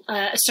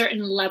a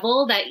certain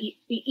level that,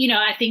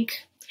 I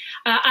think,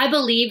 I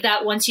believe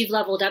that once you've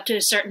leveled up to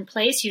a certain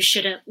place, you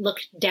shouldn't look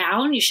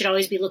down. You should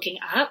always be looking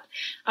up.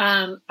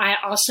 I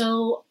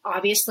also,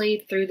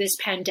 obviously, through this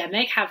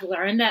pandemic, have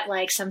learned that,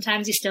 like,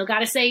 sometimes you still got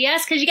to say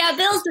yes because you got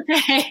bills to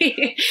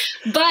pay.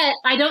 But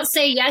I don't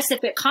say yes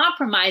if it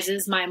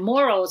compromises my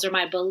morals or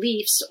my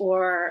beliefs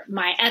or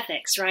my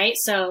ethics, right?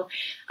 So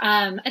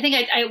I think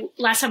I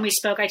last time we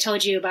spoke, I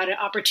told you about an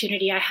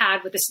opportunity I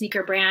had with a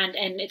sneaker brand,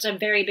 and it's a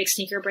very big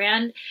sneaker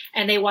brand,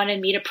 and they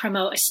wanted me to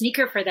promote a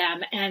sneaker for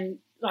them and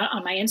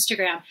on my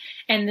Instagram,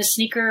 and the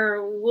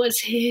sneaker was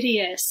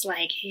hideous.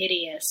 Like,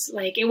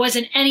 it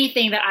wasn't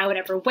anything that I would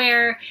ever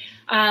wear.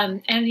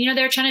 And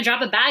they were trying to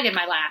drop a bag in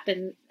my lap,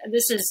 and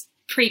this is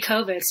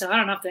pre-COVID, so I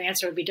don't know if the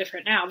answer would be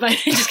different now, but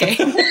just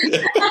kidding.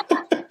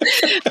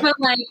 But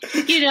like,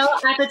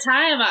 at the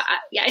time,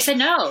 I said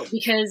no,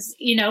 because,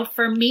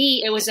 for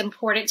me, it was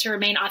important to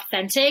remain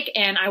authentic,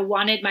 and I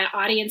wanted my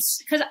audience,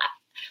 because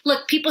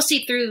look, people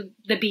see through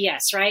the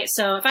BS, right?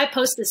 So if I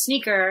post the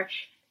sneaker,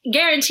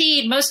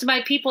 guaranteed most of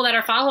my people that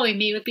are following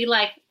me would be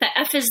like, the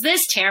F is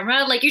this,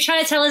 Tamara? Like, you're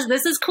trying to tell us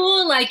this is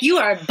cool? Like, you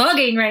are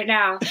bugging right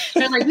now.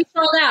 They're like, you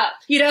sold out,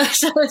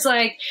 so it's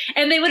like,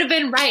 and they would have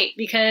been right,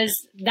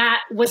 because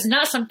that was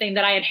not something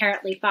that I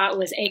inherently thought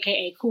was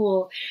AKA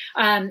cool.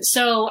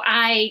 So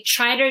I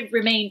try to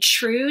remain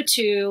true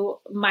to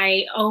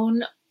my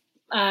own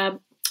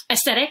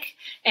aesthetic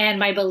and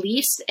my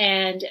beliefs.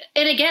 And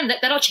again,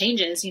 that all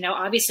changes,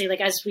 obviously, like,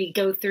 as we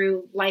go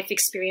through life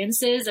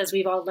experiences, as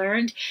we've all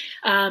learned,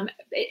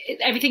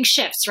 everything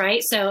shifts,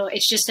 right? So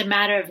it's just a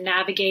matter of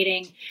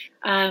navigating,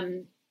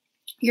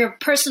 your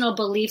personal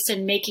beliefs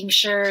and making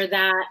sure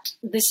that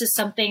this is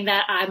something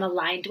that I'm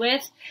aligned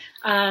with.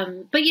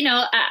 But, you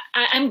know,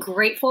 I'm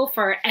grateful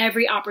for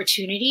every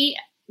opportunity.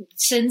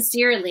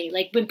 Sincerely,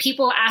 like when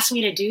people ask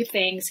me to do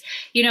things,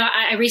 you know,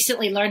 I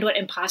recently learned what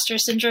imposter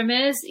syndrome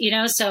is, you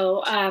know,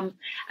 so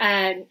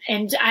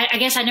and I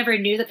guess I never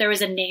knew that there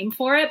was a name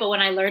for it, but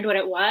when I learned what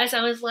it was,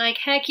 I was like,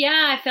 heck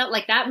yeah, I felt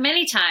like that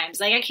many times.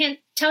 Like I can't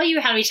tell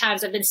you how many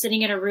times I've been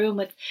sitting in a room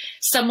with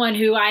someone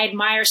who I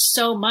admire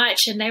so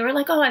much, and they were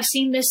like, oh, I've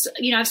seen this,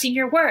 you know, I've seen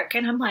your work,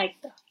 and I'm like,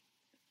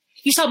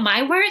 you saw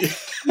my work,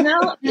 you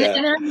know? Yeah.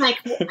 And I'm like,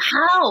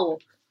 how?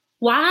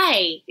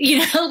 Why?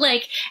 You know,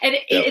 like, and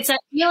it's that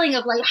feeling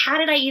of like, how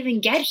did I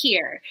even get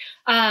here?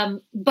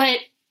 But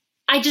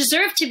I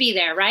deserve to be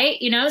there,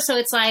 right? You know, so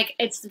it's like,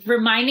 it's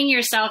reminding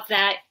yourself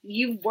that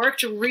you've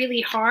worked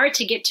really hard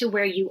to get to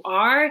where you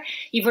are.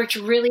 You've worked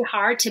really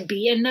hard to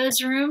be in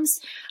those rooms.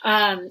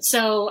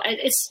 So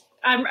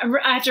I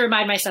have to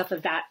remind myself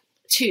of that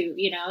too,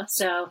 you know?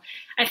 So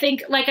I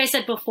think, like I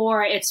said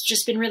before, it's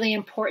just been really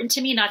important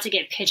to me not to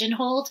get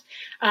pigeonholed.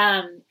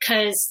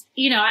 'Cause,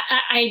 you know,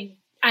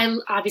 I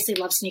obviously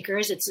love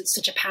sneakers. It's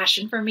such a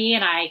passion for me,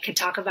 and I could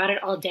talk about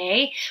it all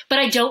day, but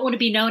I don't want to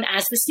be known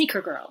as the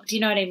sneaker girl. Do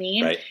you know what I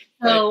mean? Right.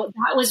 So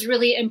that was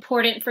really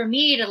important for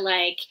me to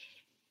like,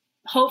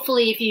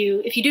 hopefully if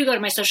you do go to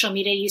my social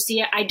media, you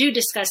see, I do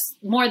discuss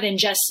more than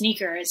just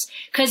sneakers,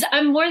 because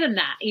I'm more than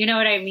that. You know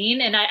what I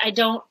mean? And I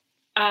don't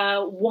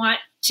want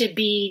to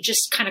be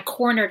just kind of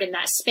cornered in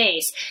that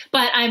space,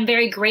 but I'm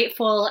very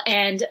grateful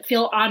and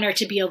feel honored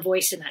to be a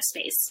voice in that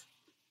space.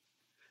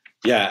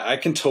 Yeah, I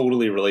can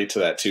totally relate to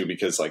that too,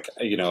 because like,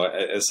 you know,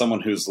 as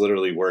someone who's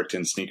literally worked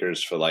in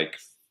sneakers for like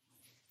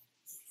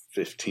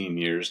 15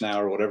 years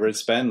now or whatever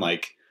it's been,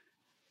 like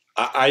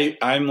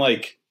I'm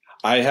like,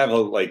 I have a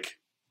like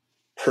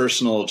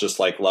personal, just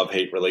like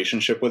love-hate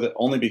relationship with it,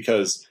 only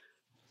because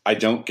I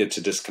don't get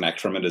to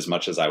disconnect from it as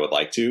much as I would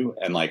like to.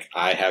 And like,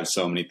 I have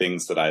so many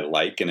things that I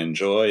like and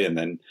enjoy. And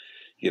then,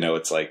 you know,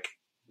 it's like,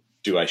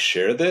 do I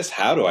share this?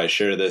 How do I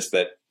share this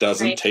that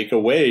doesn't take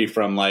away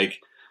from like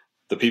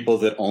the people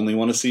that only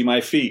want to see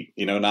my feet,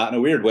 you know, not in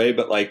a weird way,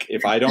 but like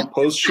if I don't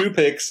post shoe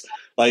pics,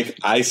 like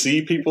I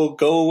see people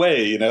go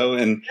away, you know?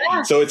 And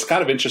so it's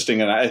kind of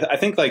interesting. And I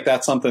think like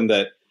that's something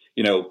that,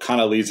 you know, kind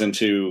of leads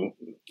into,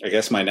 I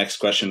guess my next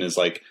question is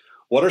like,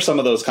 what are some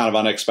of those kind of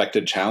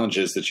unexpected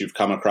challenges that you've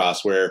come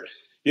across where,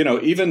 you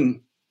know,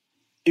 even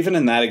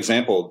in that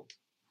example,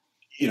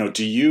 you know,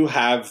 do you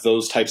have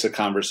those types of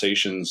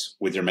conversations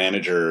with your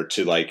manager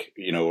to like,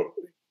 you know,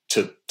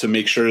 to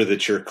make sure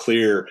that you're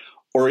clear,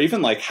 or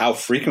even like how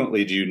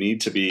frequently do you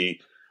need to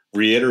be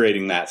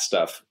reiterating that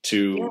stuff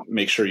to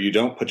make sure you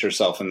don't put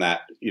yourself in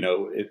that, you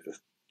know,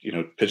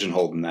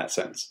 pigeonholed in that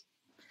sense?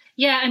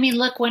 Yeah. I mean,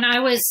 look, when I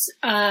was,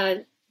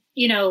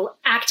 you know,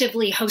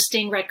 actively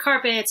hosting red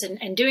carpets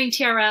and doing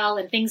TRL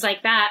and things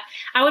like that,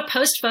 I would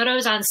post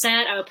photos on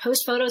set. I would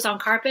post photos on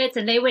carpets,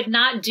 and they would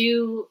not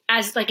do,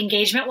 as like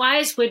engagement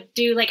wise, would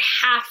do like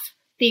half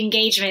the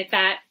engagement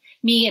that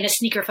me in a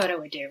sneaker photo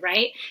would do.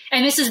 Right.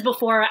 And this is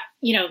before,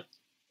 you know,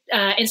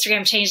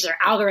 Instagram changed their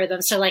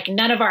algorithm. So like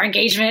none of our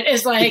engagement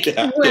is like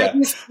where it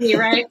used to be,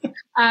 right?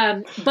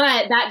 But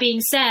that being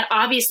said,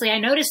 obviously I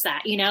noticed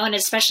that, you know, and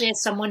especially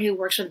as someone who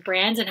works with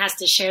brands and has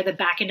to share the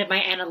back end of my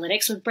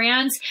analytics with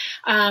brands,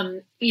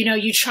 you know,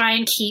 you try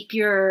and keep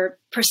your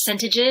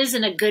percentages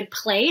in a good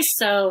place.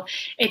 So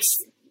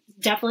it's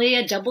definitely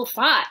a double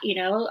thought, you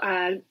know.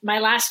 My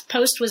last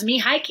post was me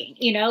hiking,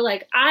 you know,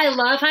 like I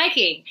love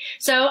hiking.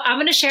 So I'm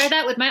going to share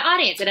that with my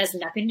audience. It has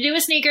nothing to do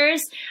with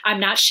sneakers.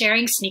 I'm not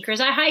sharing sneakers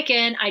I hike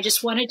in. I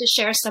just wanted to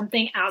share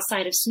something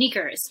outside of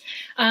sneakers.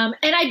 And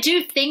I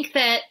do think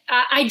that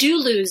I do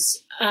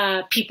lose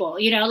people,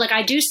 you know, like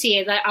I do see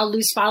it, that I'll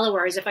lose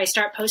followers if I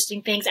start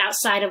posting things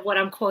outside of what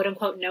I'm quote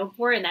unquote known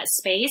for in that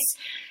space.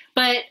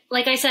 But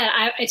like I said,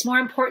 it's more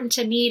important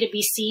to me to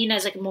be seen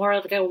as like more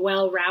of like a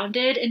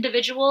well-rounded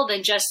individual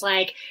than just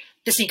like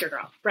the sneaker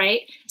girl,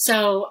 right?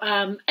 So,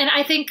 and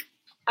I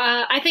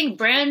think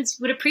brands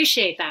would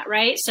appreciate that,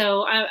 right?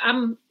 So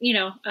I'm, you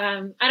know,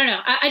 I don't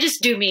know. I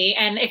just do me,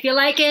 and if you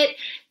like it,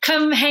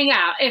 come hang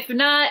out. If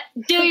not,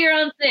 do your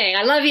own thing.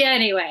 I love you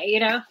anyway,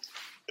 you know.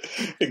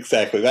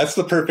 Exactly. That's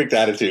the perfect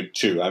attitude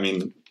too. I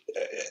mean,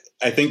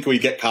 I think we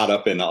get caught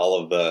up in all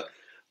of the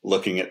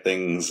looking at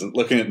things and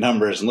looking at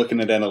numbers and looking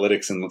at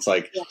analytics. And it's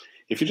like,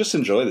 if you just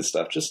enjoy this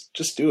stuff,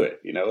 just do it.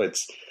 You know,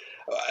 it's,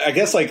 I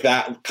guess like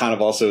that kind of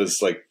also is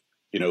like,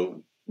 you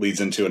know, leads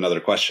into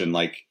another question.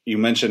 Like you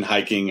mentioned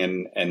hiking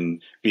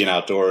and being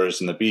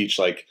outdoors and the beach.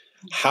 Like,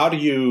 how do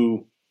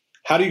you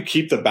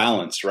keep the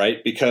balance,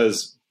 right?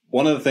 Because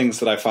one of the things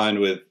that I find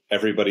with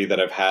everybody that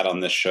I've had on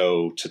this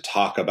show to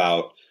talk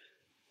about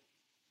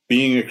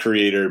being a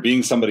creator,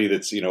 being somebody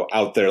that's, you know,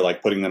 out there,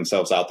 like putting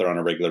themselves out there on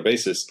a regular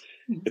basis,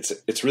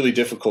 it's really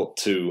difficult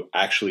to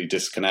actually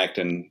disconnect.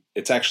 And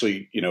it's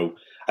actually, you know,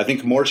 I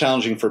think more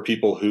challenging for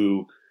people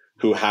who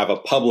have a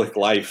public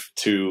life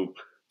to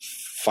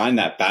find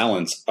that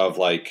balance of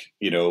like,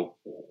 you know,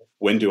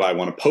 when do I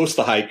want to post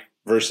the hike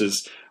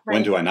versus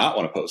when do I not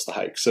want to post the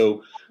hike?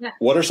 So Yeah.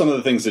 what are some of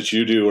the things that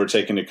you do or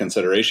take into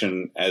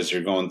consideration as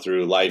you're going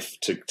through life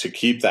to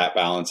keep that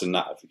balance and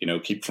not,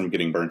 keep from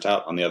getting burnt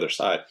out on the other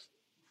side?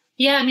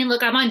 Yeah, I mean,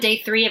 look, I'm on day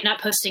 3 of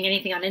not posting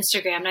anything on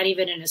Instagram, not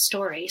even in a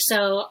story.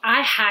 So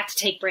I had to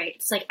take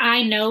breaks. Like,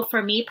 I know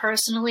for me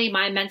personally,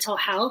 my mental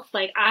health,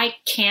 like, I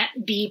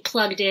can't be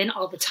plugged in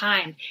all the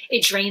time.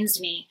 It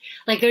drains me.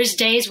 Like, there's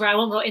days where I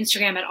won't go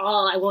Instagram at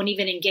all. I won't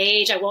even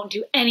engage. I won't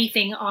do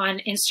anything on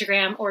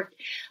Instagram, or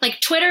like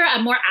Twitter.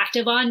 I'm more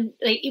active on.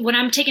 Like, when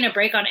I'm taking a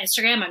break on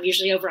Instagram, I'm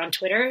usually over on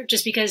Twitter,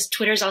 just because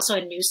Twitter is also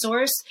a news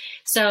source.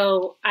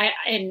 So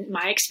in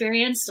my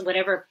experience,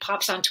 whatever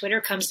pops on Twitter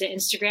comes to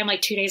Instagram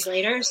like 2 days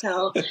later.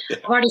 So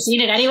I've already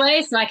seen it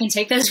anyway, so I can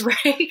take those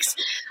breaks.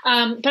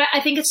 But I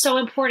think it's so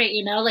important,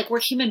 like, we're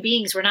human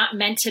beings. We're not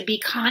meant to be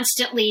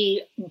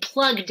constantly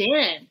plugged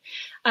in.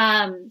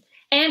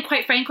 And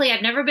quite frankly,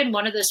 I've never been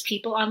one of those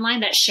people online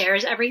that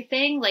shares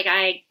everything. Like,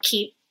 I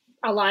keep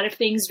a lot of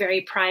things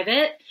very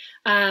private.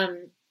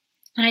 And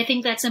I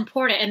think that's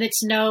important. And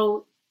it's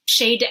no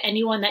shade to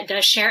anyone that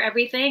does share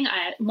everything.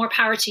 More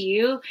power to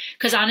you.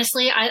 Because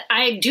honestly,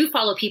 I do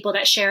follow people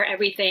that share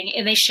everything,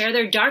 and they share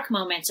their dark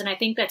moments. And I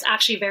think that's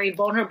actually very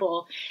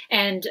vulnerable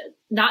and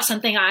not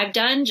something I've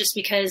done, just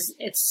because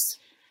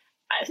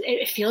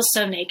it feels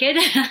so naked.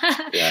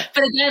 Yeah.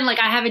 But again, like,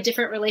 I have a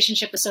different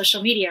relationship with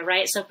social media,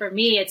 right? So for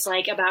me, it's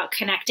like about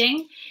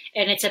connecting,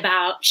 and it's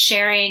about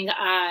sharing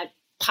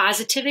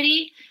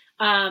positivity.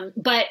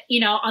 But,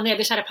 on the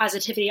other side of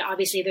positivity,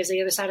 obviously there's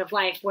the other side of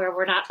life where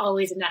we're not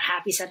always in that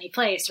happy, sunny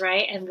place,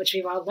 right? And which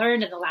we've all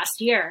learned in the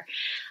last year.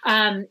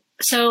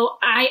 So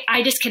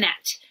I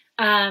disconnect.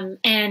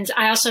 And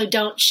I also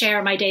don't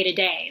share my day to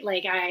day.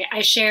 Like,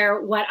 I share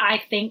what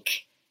I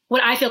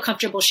feel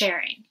comfortable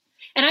sharing.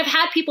 And I've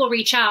had people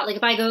reach out. Like,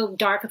 if I go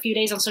dark a few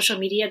days on social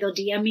media, they'll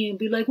DM me and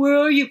be like, "Where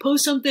are you?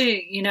 Post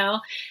something,"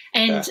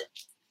 And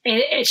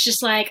it's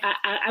just like,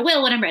 I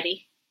will when I'm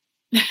ready.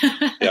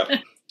 Yeah.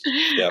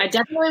 Yep. I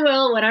definitely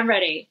will when I'm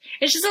ready.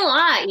 It's just a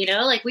lot,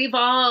 like,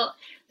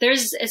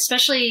 there's,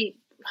 especially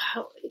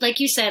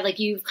like you said, like,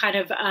 you've kind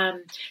of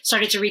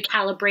started to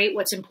recalibrate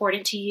what's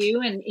important to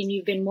you, and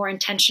you've been more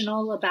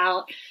intentional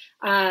about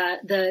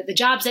the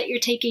jobs that you're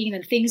taking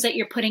and things that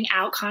you're putting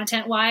out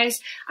content wise.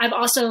 I've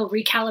also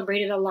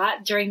recalibrated a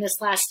lot during this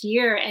last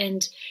year,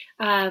 and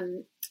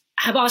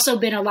have also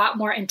been a lot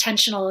more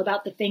intentional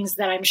about the things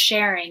that I'm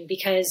sharing,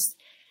 because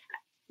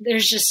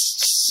there's just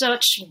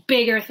such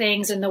bigger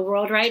things in the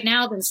world right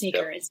now than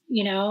sneakers,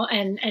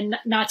 and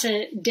not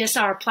to diss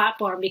our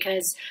platform,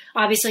 because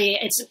obviously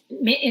it's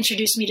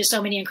introduced me to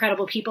so many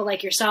incredible people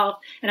like yourself,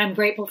 and I'm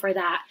grateful for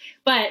that.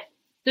 But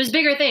there's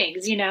bigger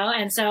things,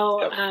 and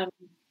so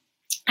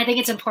I think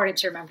it's important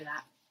to remember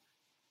that.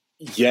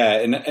 Yeah,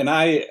 and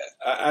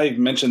I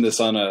mentioned this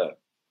on an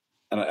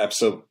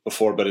episode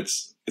before, but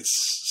it's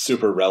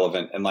super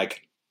relevant. And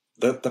like,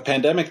 the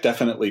pandemic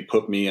definitely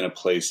put me in a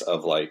place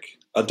of like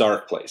a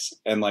dark place.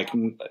 And like,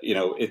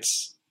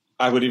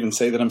 I would even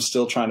say that I'm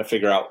still trying to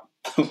figure out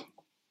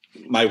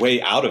my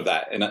way out of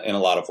that in a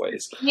lot of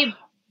ways. Yeah.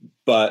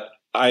 But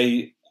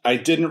I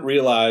didn't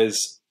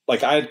realize,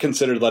 like, I had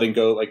considered letting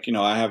go. Like,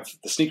 I have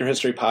the Sneaker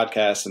History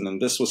podcast, and then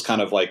this was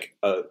kind of like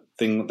a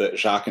thing that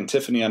Jacques and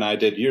Tiffany and I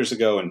did years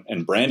ago,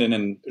 and Brandon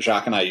and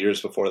Jacques and I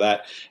years before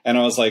that. And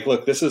I was like,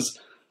 look, this is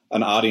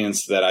an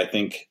audience that I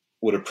think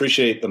would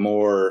appreciate the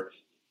more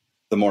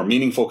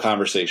meaningful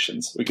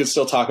conversations. We could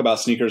still talk about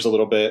sneakers a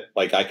little bit.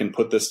 Like, I can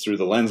put this through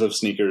the lens of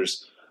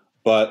sneakers,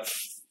 but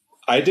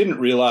I didn't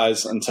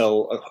realize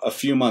until a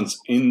few months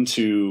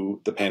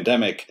into the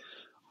pandemic,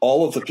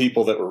 all of the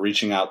people that were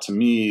reaching out to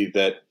me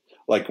that,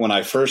 like, when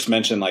I first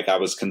mentioned, like, I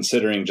was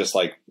considering just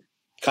like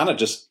kind of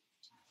just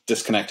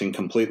disconnecting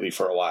completely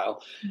for a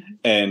while. Mm-hmm.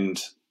 And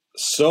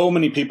so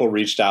many people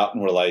reached out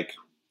and were like,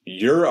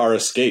 "You're our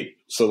escape."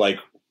 So like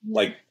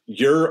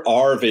you're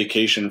our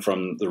vacation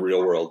from the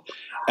real world.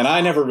 And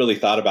I never really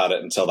thought about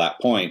it until that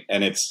point.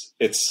 And it's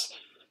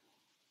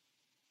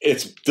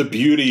the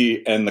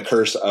beauty and the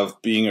curse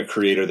of being a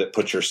creator that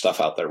puts your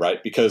stuff out there,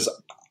 right? Because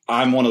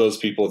I'm one of those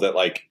people that,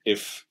 like,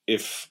 if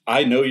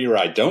I know you or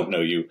I don't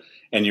know you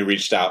and you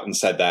reached out and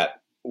said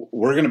that,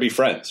 we're going to be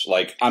friends.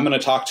 Like, I'm going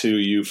to talk to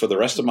you for the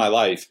rest of my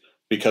life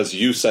because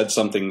you said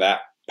something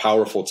that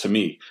powerful to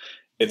me.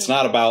 It's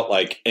not about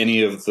like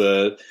any of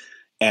the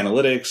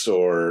analytics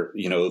or,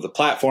 the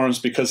platforms,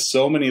 because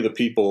so many of the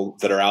people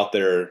that are out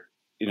there,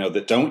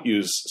 that don't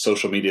use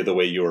social media the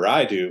way you or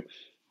I do,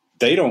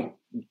 they don't,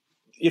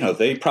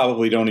 they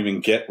probably don't even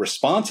get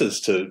responses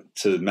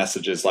to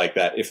messages like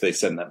that if they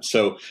send them.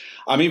 So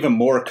I'm even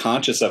more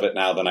conscious of it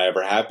now than I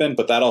ever have been.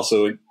 But that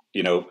also,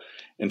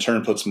 in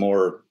turn puts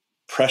more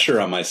pressure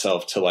on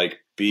myself to like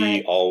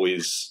be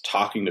always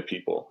talking to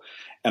people.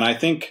 And I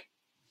think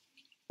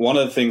one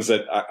of the things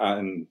that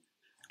I'm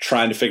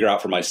trying to figure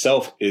out for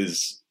myself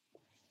is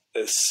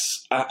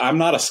I'm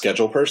not a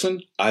schedule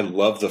person. I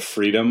love the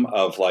freedom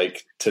of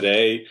like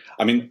today.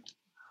 I mean,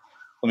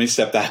 let me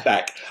step that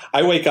back.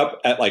 I wake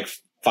up at like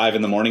 5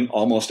 a.m.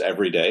 almost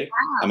every day.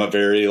 Wow. I'm a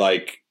very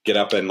like get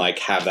up and like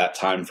have that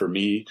time for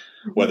me,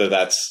 whether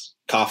that's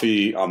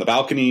coffee on the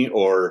balcony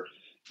or,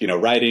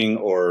 writing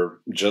or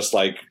just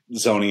like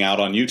zoning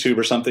out on YouTube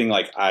or something.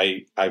 Like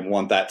I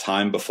want that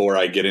time before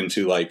I get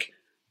into like,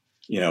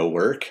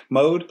 work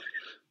mode.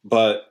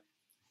 But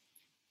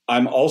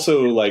I'm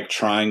also like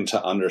trying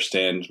to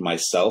understand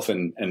myself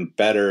and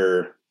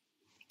better,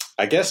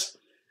 I guess,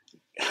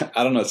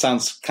 I don't know, it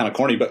sounds kind of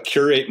corny, but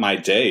curate my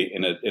day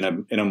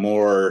in a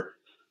more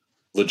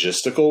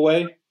logistical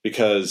way,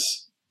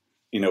 because,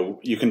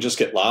 you can just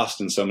get lost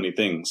in so many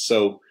things.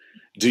 So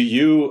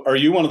are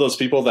you one of those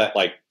people that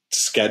like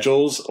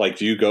schedules, like,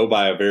 do you go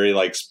by a very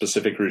like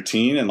specific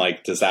routine, and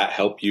like, does that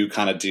help you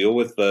kind of deal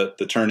with the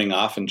turning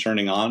off and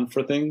turning on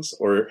for things?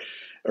 Or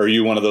are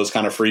you one of those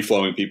kind of free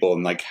flowing people?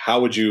 And like,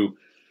 how do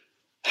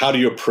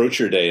you approach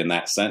your day in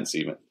that sense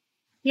even?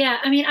 Yeah,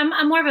 I mean,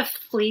 I'm more of a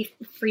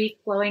free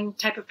flowing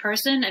type of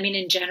person. I mean,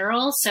 in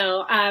general.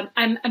 So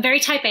I'm very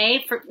type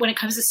A for when it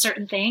comes to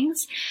certain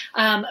things.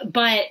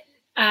 But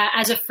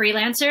as a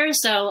freelancer,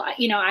 so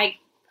I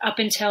up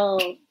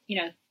until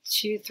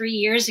 2-3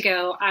 years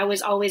ago, I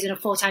was always in a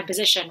full time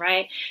position,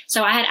 right?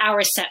 So I had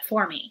hours set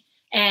for me,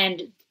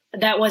 and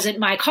that wasn't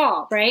my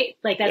call, right?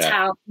 Like that's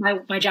how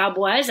my job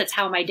was. That's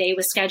how my day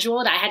was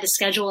scheduled. I had to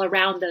schedule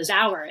around those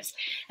hours.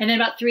 And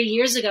then about 3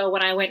 years ago,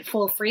 when I went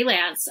full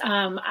freelance,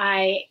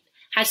 I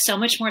had so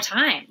much more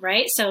time,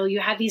 right? So you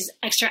have these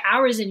extra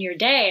hours in your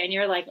day and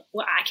you're like,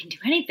 well, I can do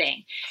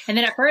anything. And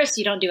then at first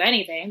you don't do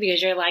anything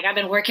because you're like, I've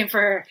been working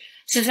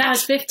since I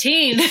was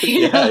 15.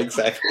 Yeah,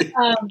 exactly.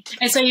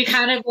 And so you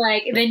kind of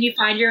like, then you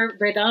find your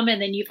rhythm and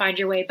then you find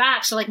your way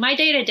back. So like my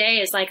day to day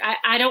is like,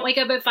 I don't wake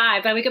up at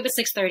 5, I wake up at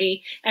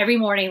 6:30 every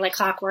morning, like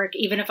clockwork.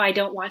 Even if I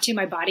don't want to,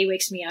 my body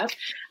wakes me up.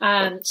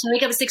 So I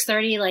wake up at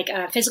 6:30,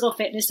 like physical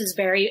fitness is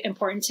very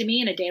important to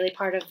me and a daily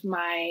part of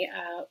my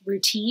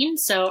routine.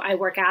 So I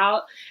work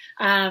out.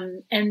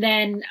 And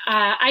then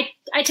I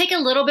take a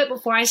little bit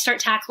before I start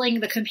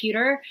tackling the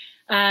computer.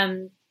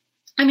 I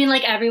mean,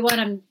 like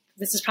everyone,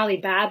 this is probably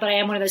bad, but I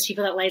am one of those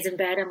people that lays in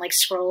bed and like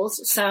scrolls.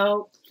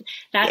 So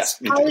that's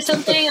probably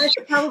something I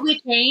should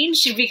probably change,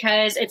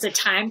 because it's a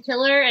time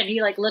killer and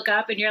you like look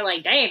up and you're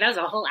like, dang, that was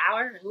a whole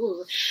hour.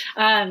 Ooh.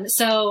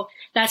 So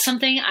that's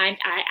something I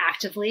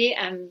actively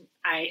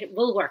I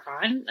will work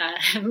on.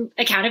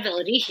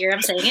 Accountability here.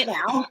 I'm saying it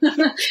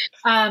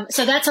now.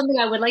 So that's something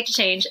I would like to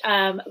change.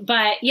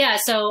 But yeah,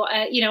 so,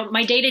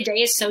 my day to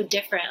day is so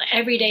different. Like,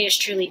 every day is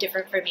truly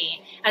different for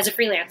me as a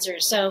freelancer.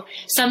 So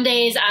some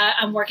days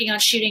I'm working on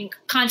shooting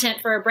content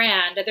for a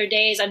brand. Other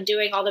days I'm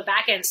doing all the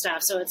back end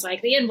stuff. So it's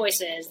like the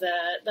invoices,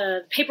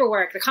 the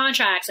paperwork, the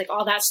contracts, like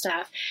all that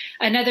stuff.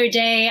 Another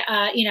day,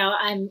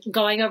 I'm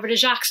going over to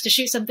Jacques to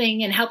shoot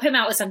something and help him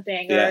out with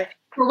something, or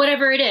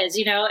whatever it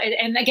is,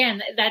 and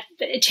again, that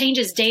it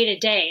changes day to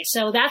day.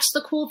 So that's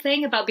the cool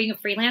thing about being a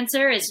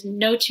freelancer, is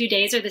no 2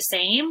 days are the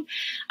same.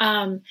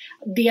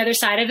 The other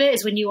side of it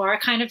is when you are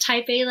kind of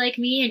type A like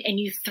me and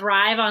you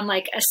thrive on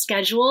like a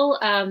schedule.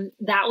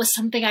 That was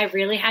something I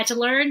really had to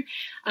learn.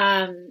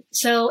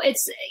 So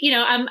it's,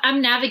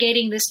 I'm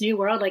navigating this new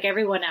world like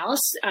everyone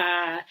else.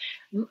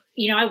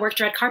 I worked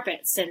red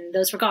carpets and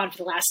those were gone for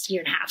the last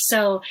year and a half.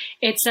 So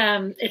it's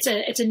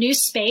a new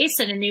space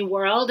and a new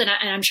world. And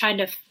I'm trying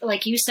to,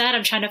 like you said,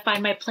 I'm trying to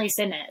find my place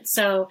in it.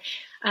 So,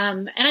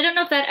 and I don't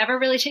know if that ever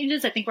really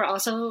changes. I think we're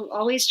also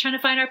always trying to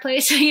find our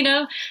place,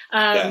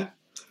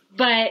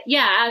 but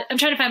yeah, I'm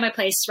trying to find my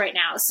place right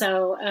now.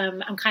 So,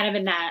 I'm kind of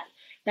in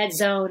that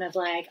zone of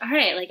like, all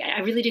right, like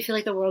I really do feel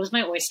like the world is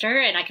my oyster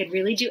and I could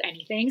really do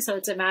anything. So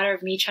it's a matter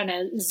of me trying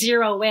to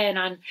zero in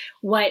on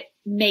what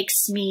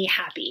makes me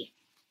happy.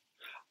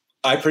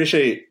 I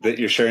appreciate that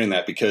you're sharing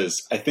that,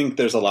 because I think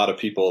there's a lot of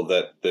people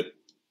that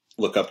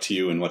look up to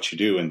you and what you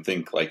do and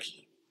think like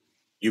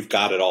you've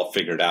got it all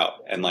figured out.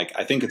 And like,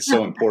 I think it's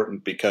so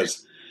important,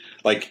 because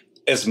like,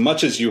 as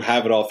much as you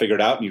have it all figured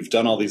out and you've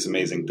done all these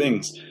amazing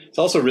things, it's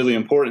also really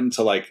important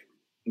to like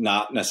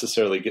not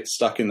necessarily get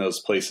stuck in those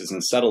places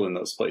and settle in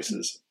those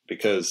places,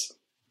 because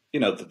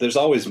there's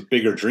always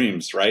bigger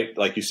dreams, right?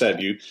 Like you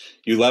said, you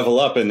level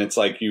up and it's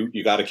like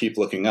you got to keep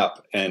looking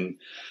up. And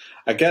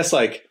I guess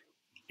like,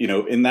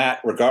 in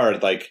that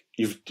regard, like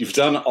you've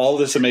done all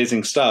this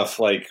amazing stuff.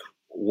 Like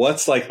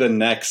what's the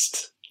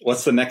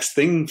next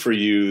thing for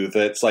you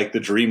that's like the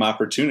dream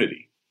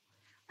opportunity?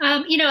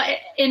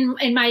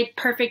 In my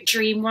perfect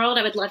dream world,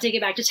 I would love to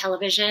get back to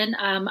television.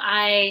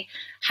 I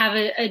have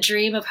a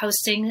dream of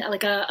hosting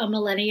like a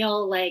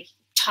millennial like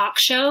talk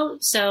show.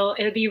 So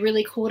it would be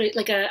really cool to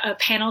like a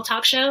panel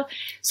talk show.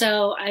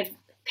 So I've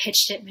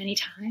pitched it many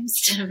times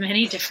to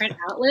many different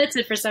outlets,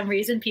 and for some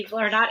reason people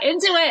are not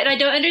into it, and I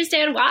don't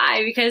understand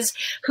why, because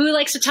who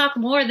likes to talk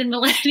more than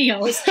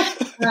millennials?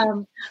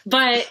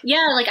 But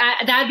yeah, like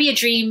that'd be a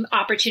dream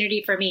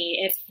opportunity for me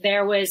if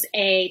there was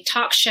a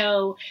talk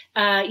show,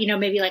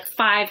 maybe like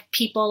 5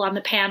 people on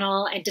the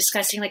panel and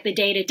discussing like the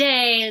day to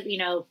day,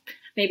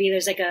 maybe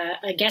there's like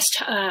a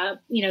guest,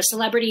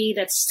 celebrity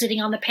that's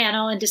sitting on the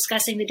panel and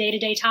discussing the day to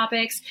day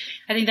topics.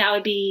 I think that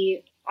would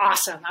be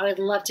awesome. I would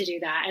love to do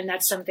that. And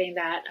that's something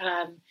that,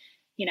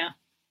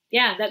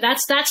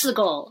 that's the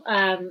goal.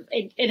 And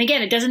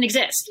again, it doesn't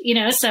exist,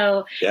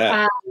 so,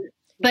 yeah.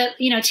 but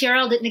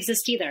TRL didn't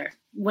exist either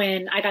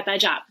when I got that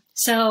job.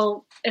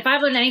 So if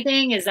I've learned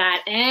anything, is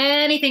that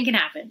anything can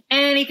happen.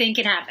 Anything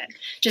can happen.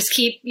 Just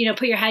keep,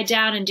 put your head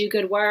down and do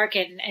good work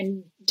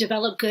and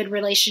develop good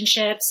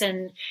relationships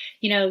and,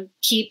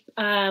 keep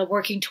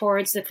working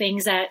towards the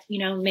things that,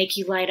 make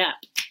you light up.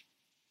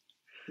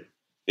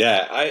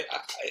 Yeah. I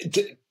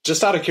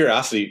just out of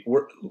curiosity,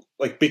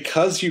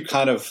 because you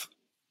kind of,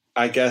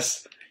 I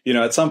guess,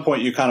 at some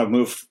point you kind of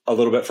move a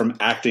little bit from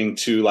acting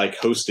to like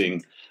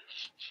hosting.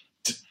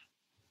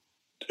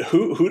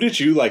 Who did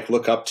you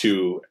look up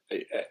to,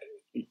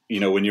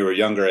 when you were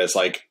younger as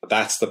like,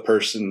 that's the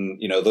person,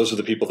 those are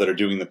the people that are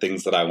doing the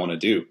things that I want to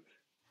do?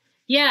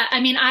 Yeah. I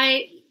mean,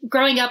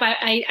 growing up,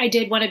 I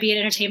did want to be an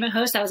entertainment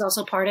host. That was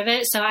also part of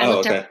it. So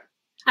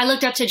I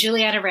looked up to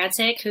Juliana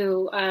Rancic,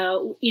 who,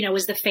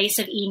 was the face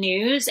of E!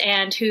 News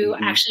and who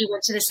actually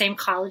went to the same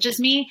college as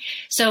me.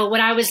 So when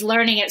I was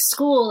learning at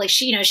school,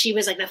 she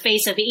was like the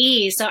face of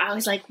E! So I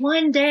was like,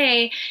 one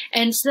day.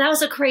 And so that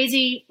was a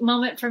crazy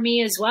moment for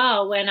me as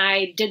well when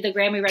I did the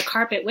Grammy red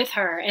carpet with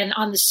her. And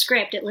on the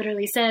script, it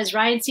literally says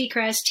Ryan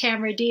Seacrest,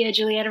 Tamara, Dhia,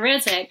 Juliana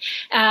Rancic.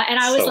 And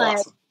I was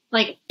awesome.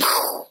 Like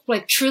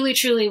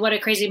truly, what a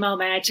crazy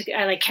moment.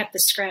 I kept the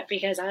script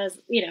because I was,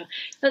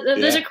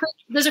 those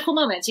are cool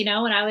moments, when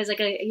I was like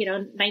a,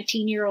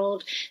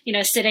 19-year-old,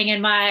 sitting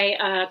in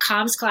my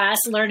comms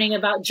class learning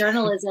about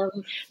journalism.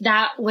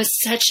 That was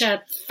such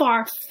a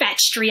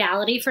far-fetched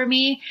reality for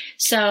me.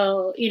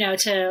 So,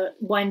 to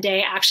one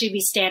day actually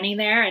be standing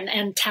there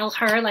and tell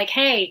her like,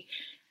 hey,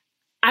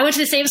 I went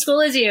to the same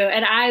school as you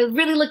and I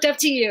really looked up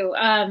to you.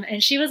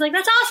 And she was like,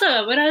 that's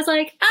awesome. And I was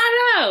like,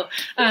 I don't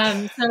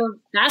know. So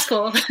that's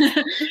cool.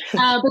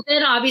 But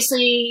then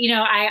obviously,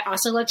 I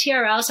also love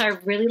TRL. So I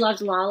really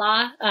loved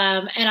Lala.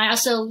 And I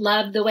also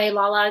loved the way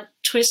Lala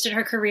twisted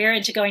her career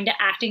into going to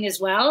acting as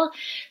well.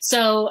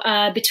 So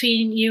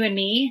between you and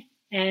me,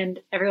 and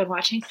everyone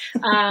watching,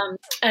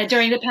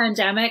 during the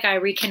pandemic, I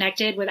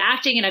reconnected with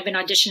acting and I've been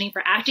auditioning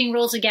for acting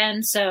roles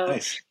again. So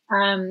nice.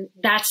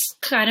 That's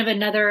kind of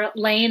another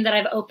lane that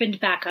I've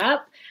opened back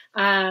up.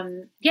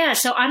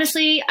 So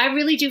honestly, I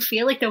really do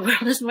feel like the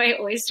world is my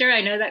oyster.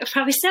 I know that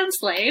probably sounds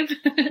lame.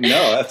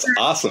 No, that's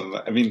awesome.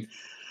 I mean,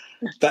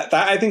 that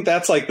I think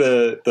that's like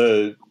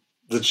the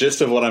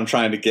gist of what I'm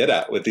trying to get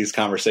at with these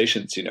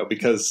conversations,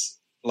 because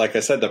like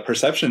I said, the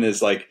perception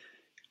is like,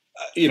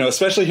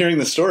 especially hearing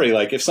the story,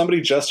 like if somebody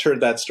just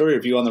heard that story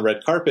of you on the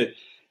red carpet,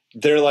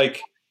 they're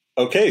like,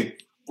 okay,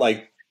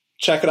 like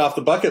check it off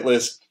the bucket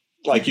list.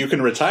 Like you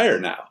can retire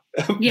now,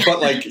 yeah.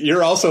 But like,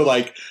 you're also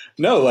like,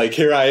 no, like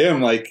here I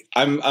am, like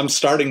I'm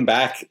starting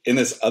back in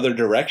this other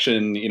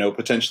direction,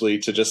 potentially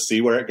to just see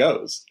where it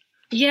goes.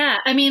 Yeah.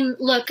 I mean,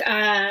 look,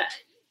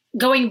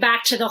 going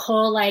back to the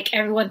whole, like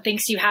everyone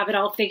thinks you have it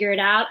all figured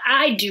out.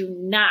 I do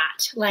not,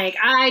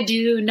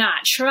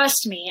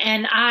 trust me.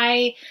 And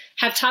I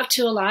have talked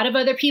to a lot of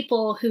other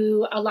people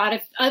who a lot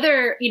of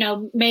other,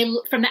 may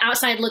from the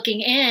outside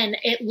looking in,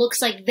 it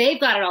looks like they've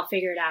got it all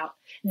figured out.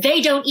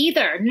 They don't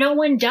either. No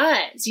one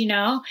does,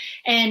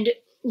 and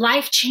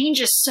life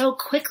changes so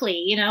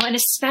quickly, and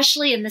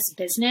especially in this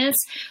business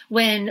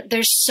when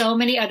there's so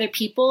many other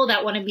people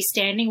that want to be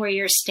standing where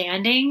you're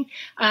standing.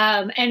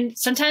 And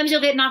sometimes you'll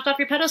get knocked off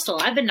your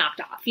pedestal. I've been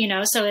knocked off,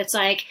 so it's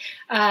like,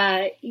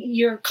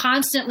 you're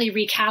constantly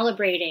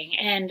recalibrating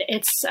and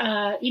it's,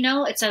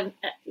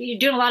 you're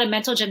doing a lot of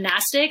mental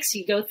gymnastics.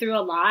 You go through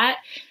a lot.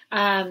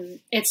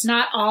 It's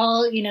not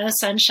all,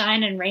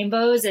 sunshine and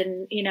rainbows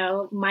and,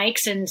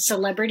 mics and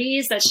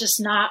celebrities. That's just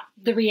not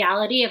the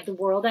reality of the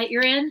world that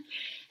you're in.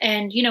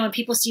 And, when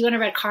people see you on a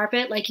red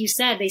carpet, like you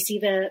said, they see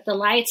the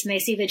lights and they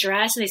see the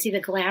dress and they see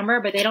the glamour,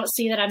 but they don't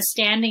see that I'm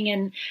standing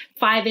in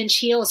 5-inch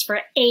heels for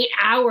 8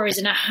 hours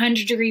in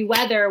 100-degree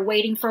weather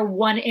waiting for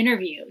one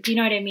interview. Do you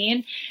know what I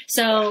mean?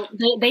 So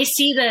they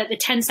see the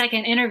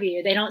 10-second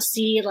interview. They don't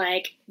see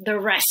like the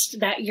rest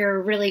that you're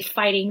really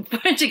fighting for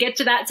to get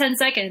to that 10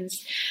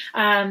 seconds.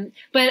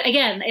 But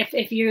again,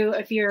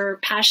 if you're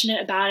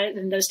passionate about it,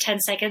 then those 10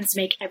 seconds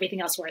make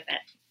everything else worth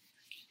it.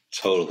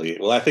 Totally.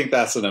 Well, I think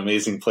that's an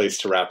amazing place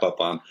to wrap up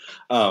on.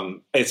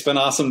 It's been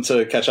awesome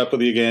to catch up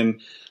with you again.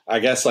 I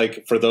guess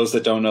like for those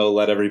that don't know,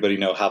 let everybody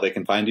know how they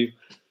can find you.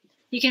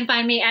 You can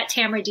find me at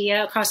Tamara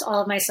Dhia across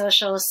all of my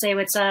socials. Say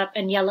what's up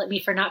and yell at me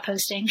for not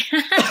posting.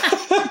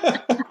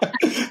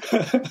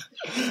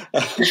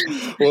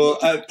 Well,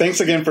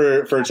 thanks again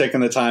for taking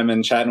the time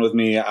and chatting with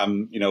me.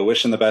 I'm,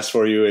 wishing the best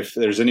for you. If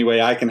there's any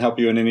way I can help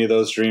you in any of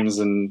those dreams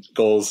and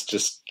goals,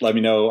 just let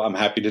me know. I'm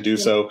happy to do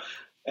so.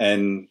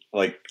 And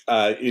like,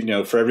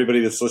 for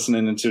everybody that's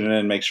listening and tuning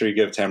in, make sure you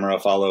give Tamara a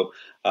follow.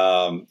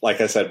 Like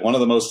I said, one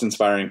of the most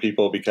inspiring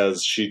people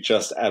because she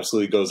just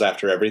absolutely goes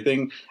after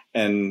everything.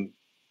 And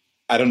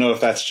I don't know if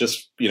that's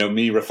just,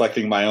 me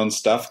reflecting my own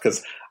stuff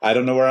because I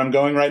don't know where I'm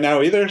going right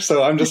now either.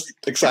 So I'm just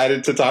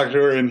excited to talk to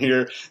her and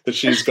hear that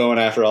she's going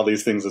after all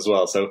these things as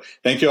well. So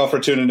thank you all for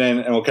tuning in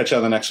and we'll catch you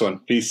on the next one.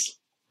 Peace.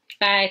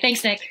 Bye.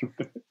 Thanks, Nick.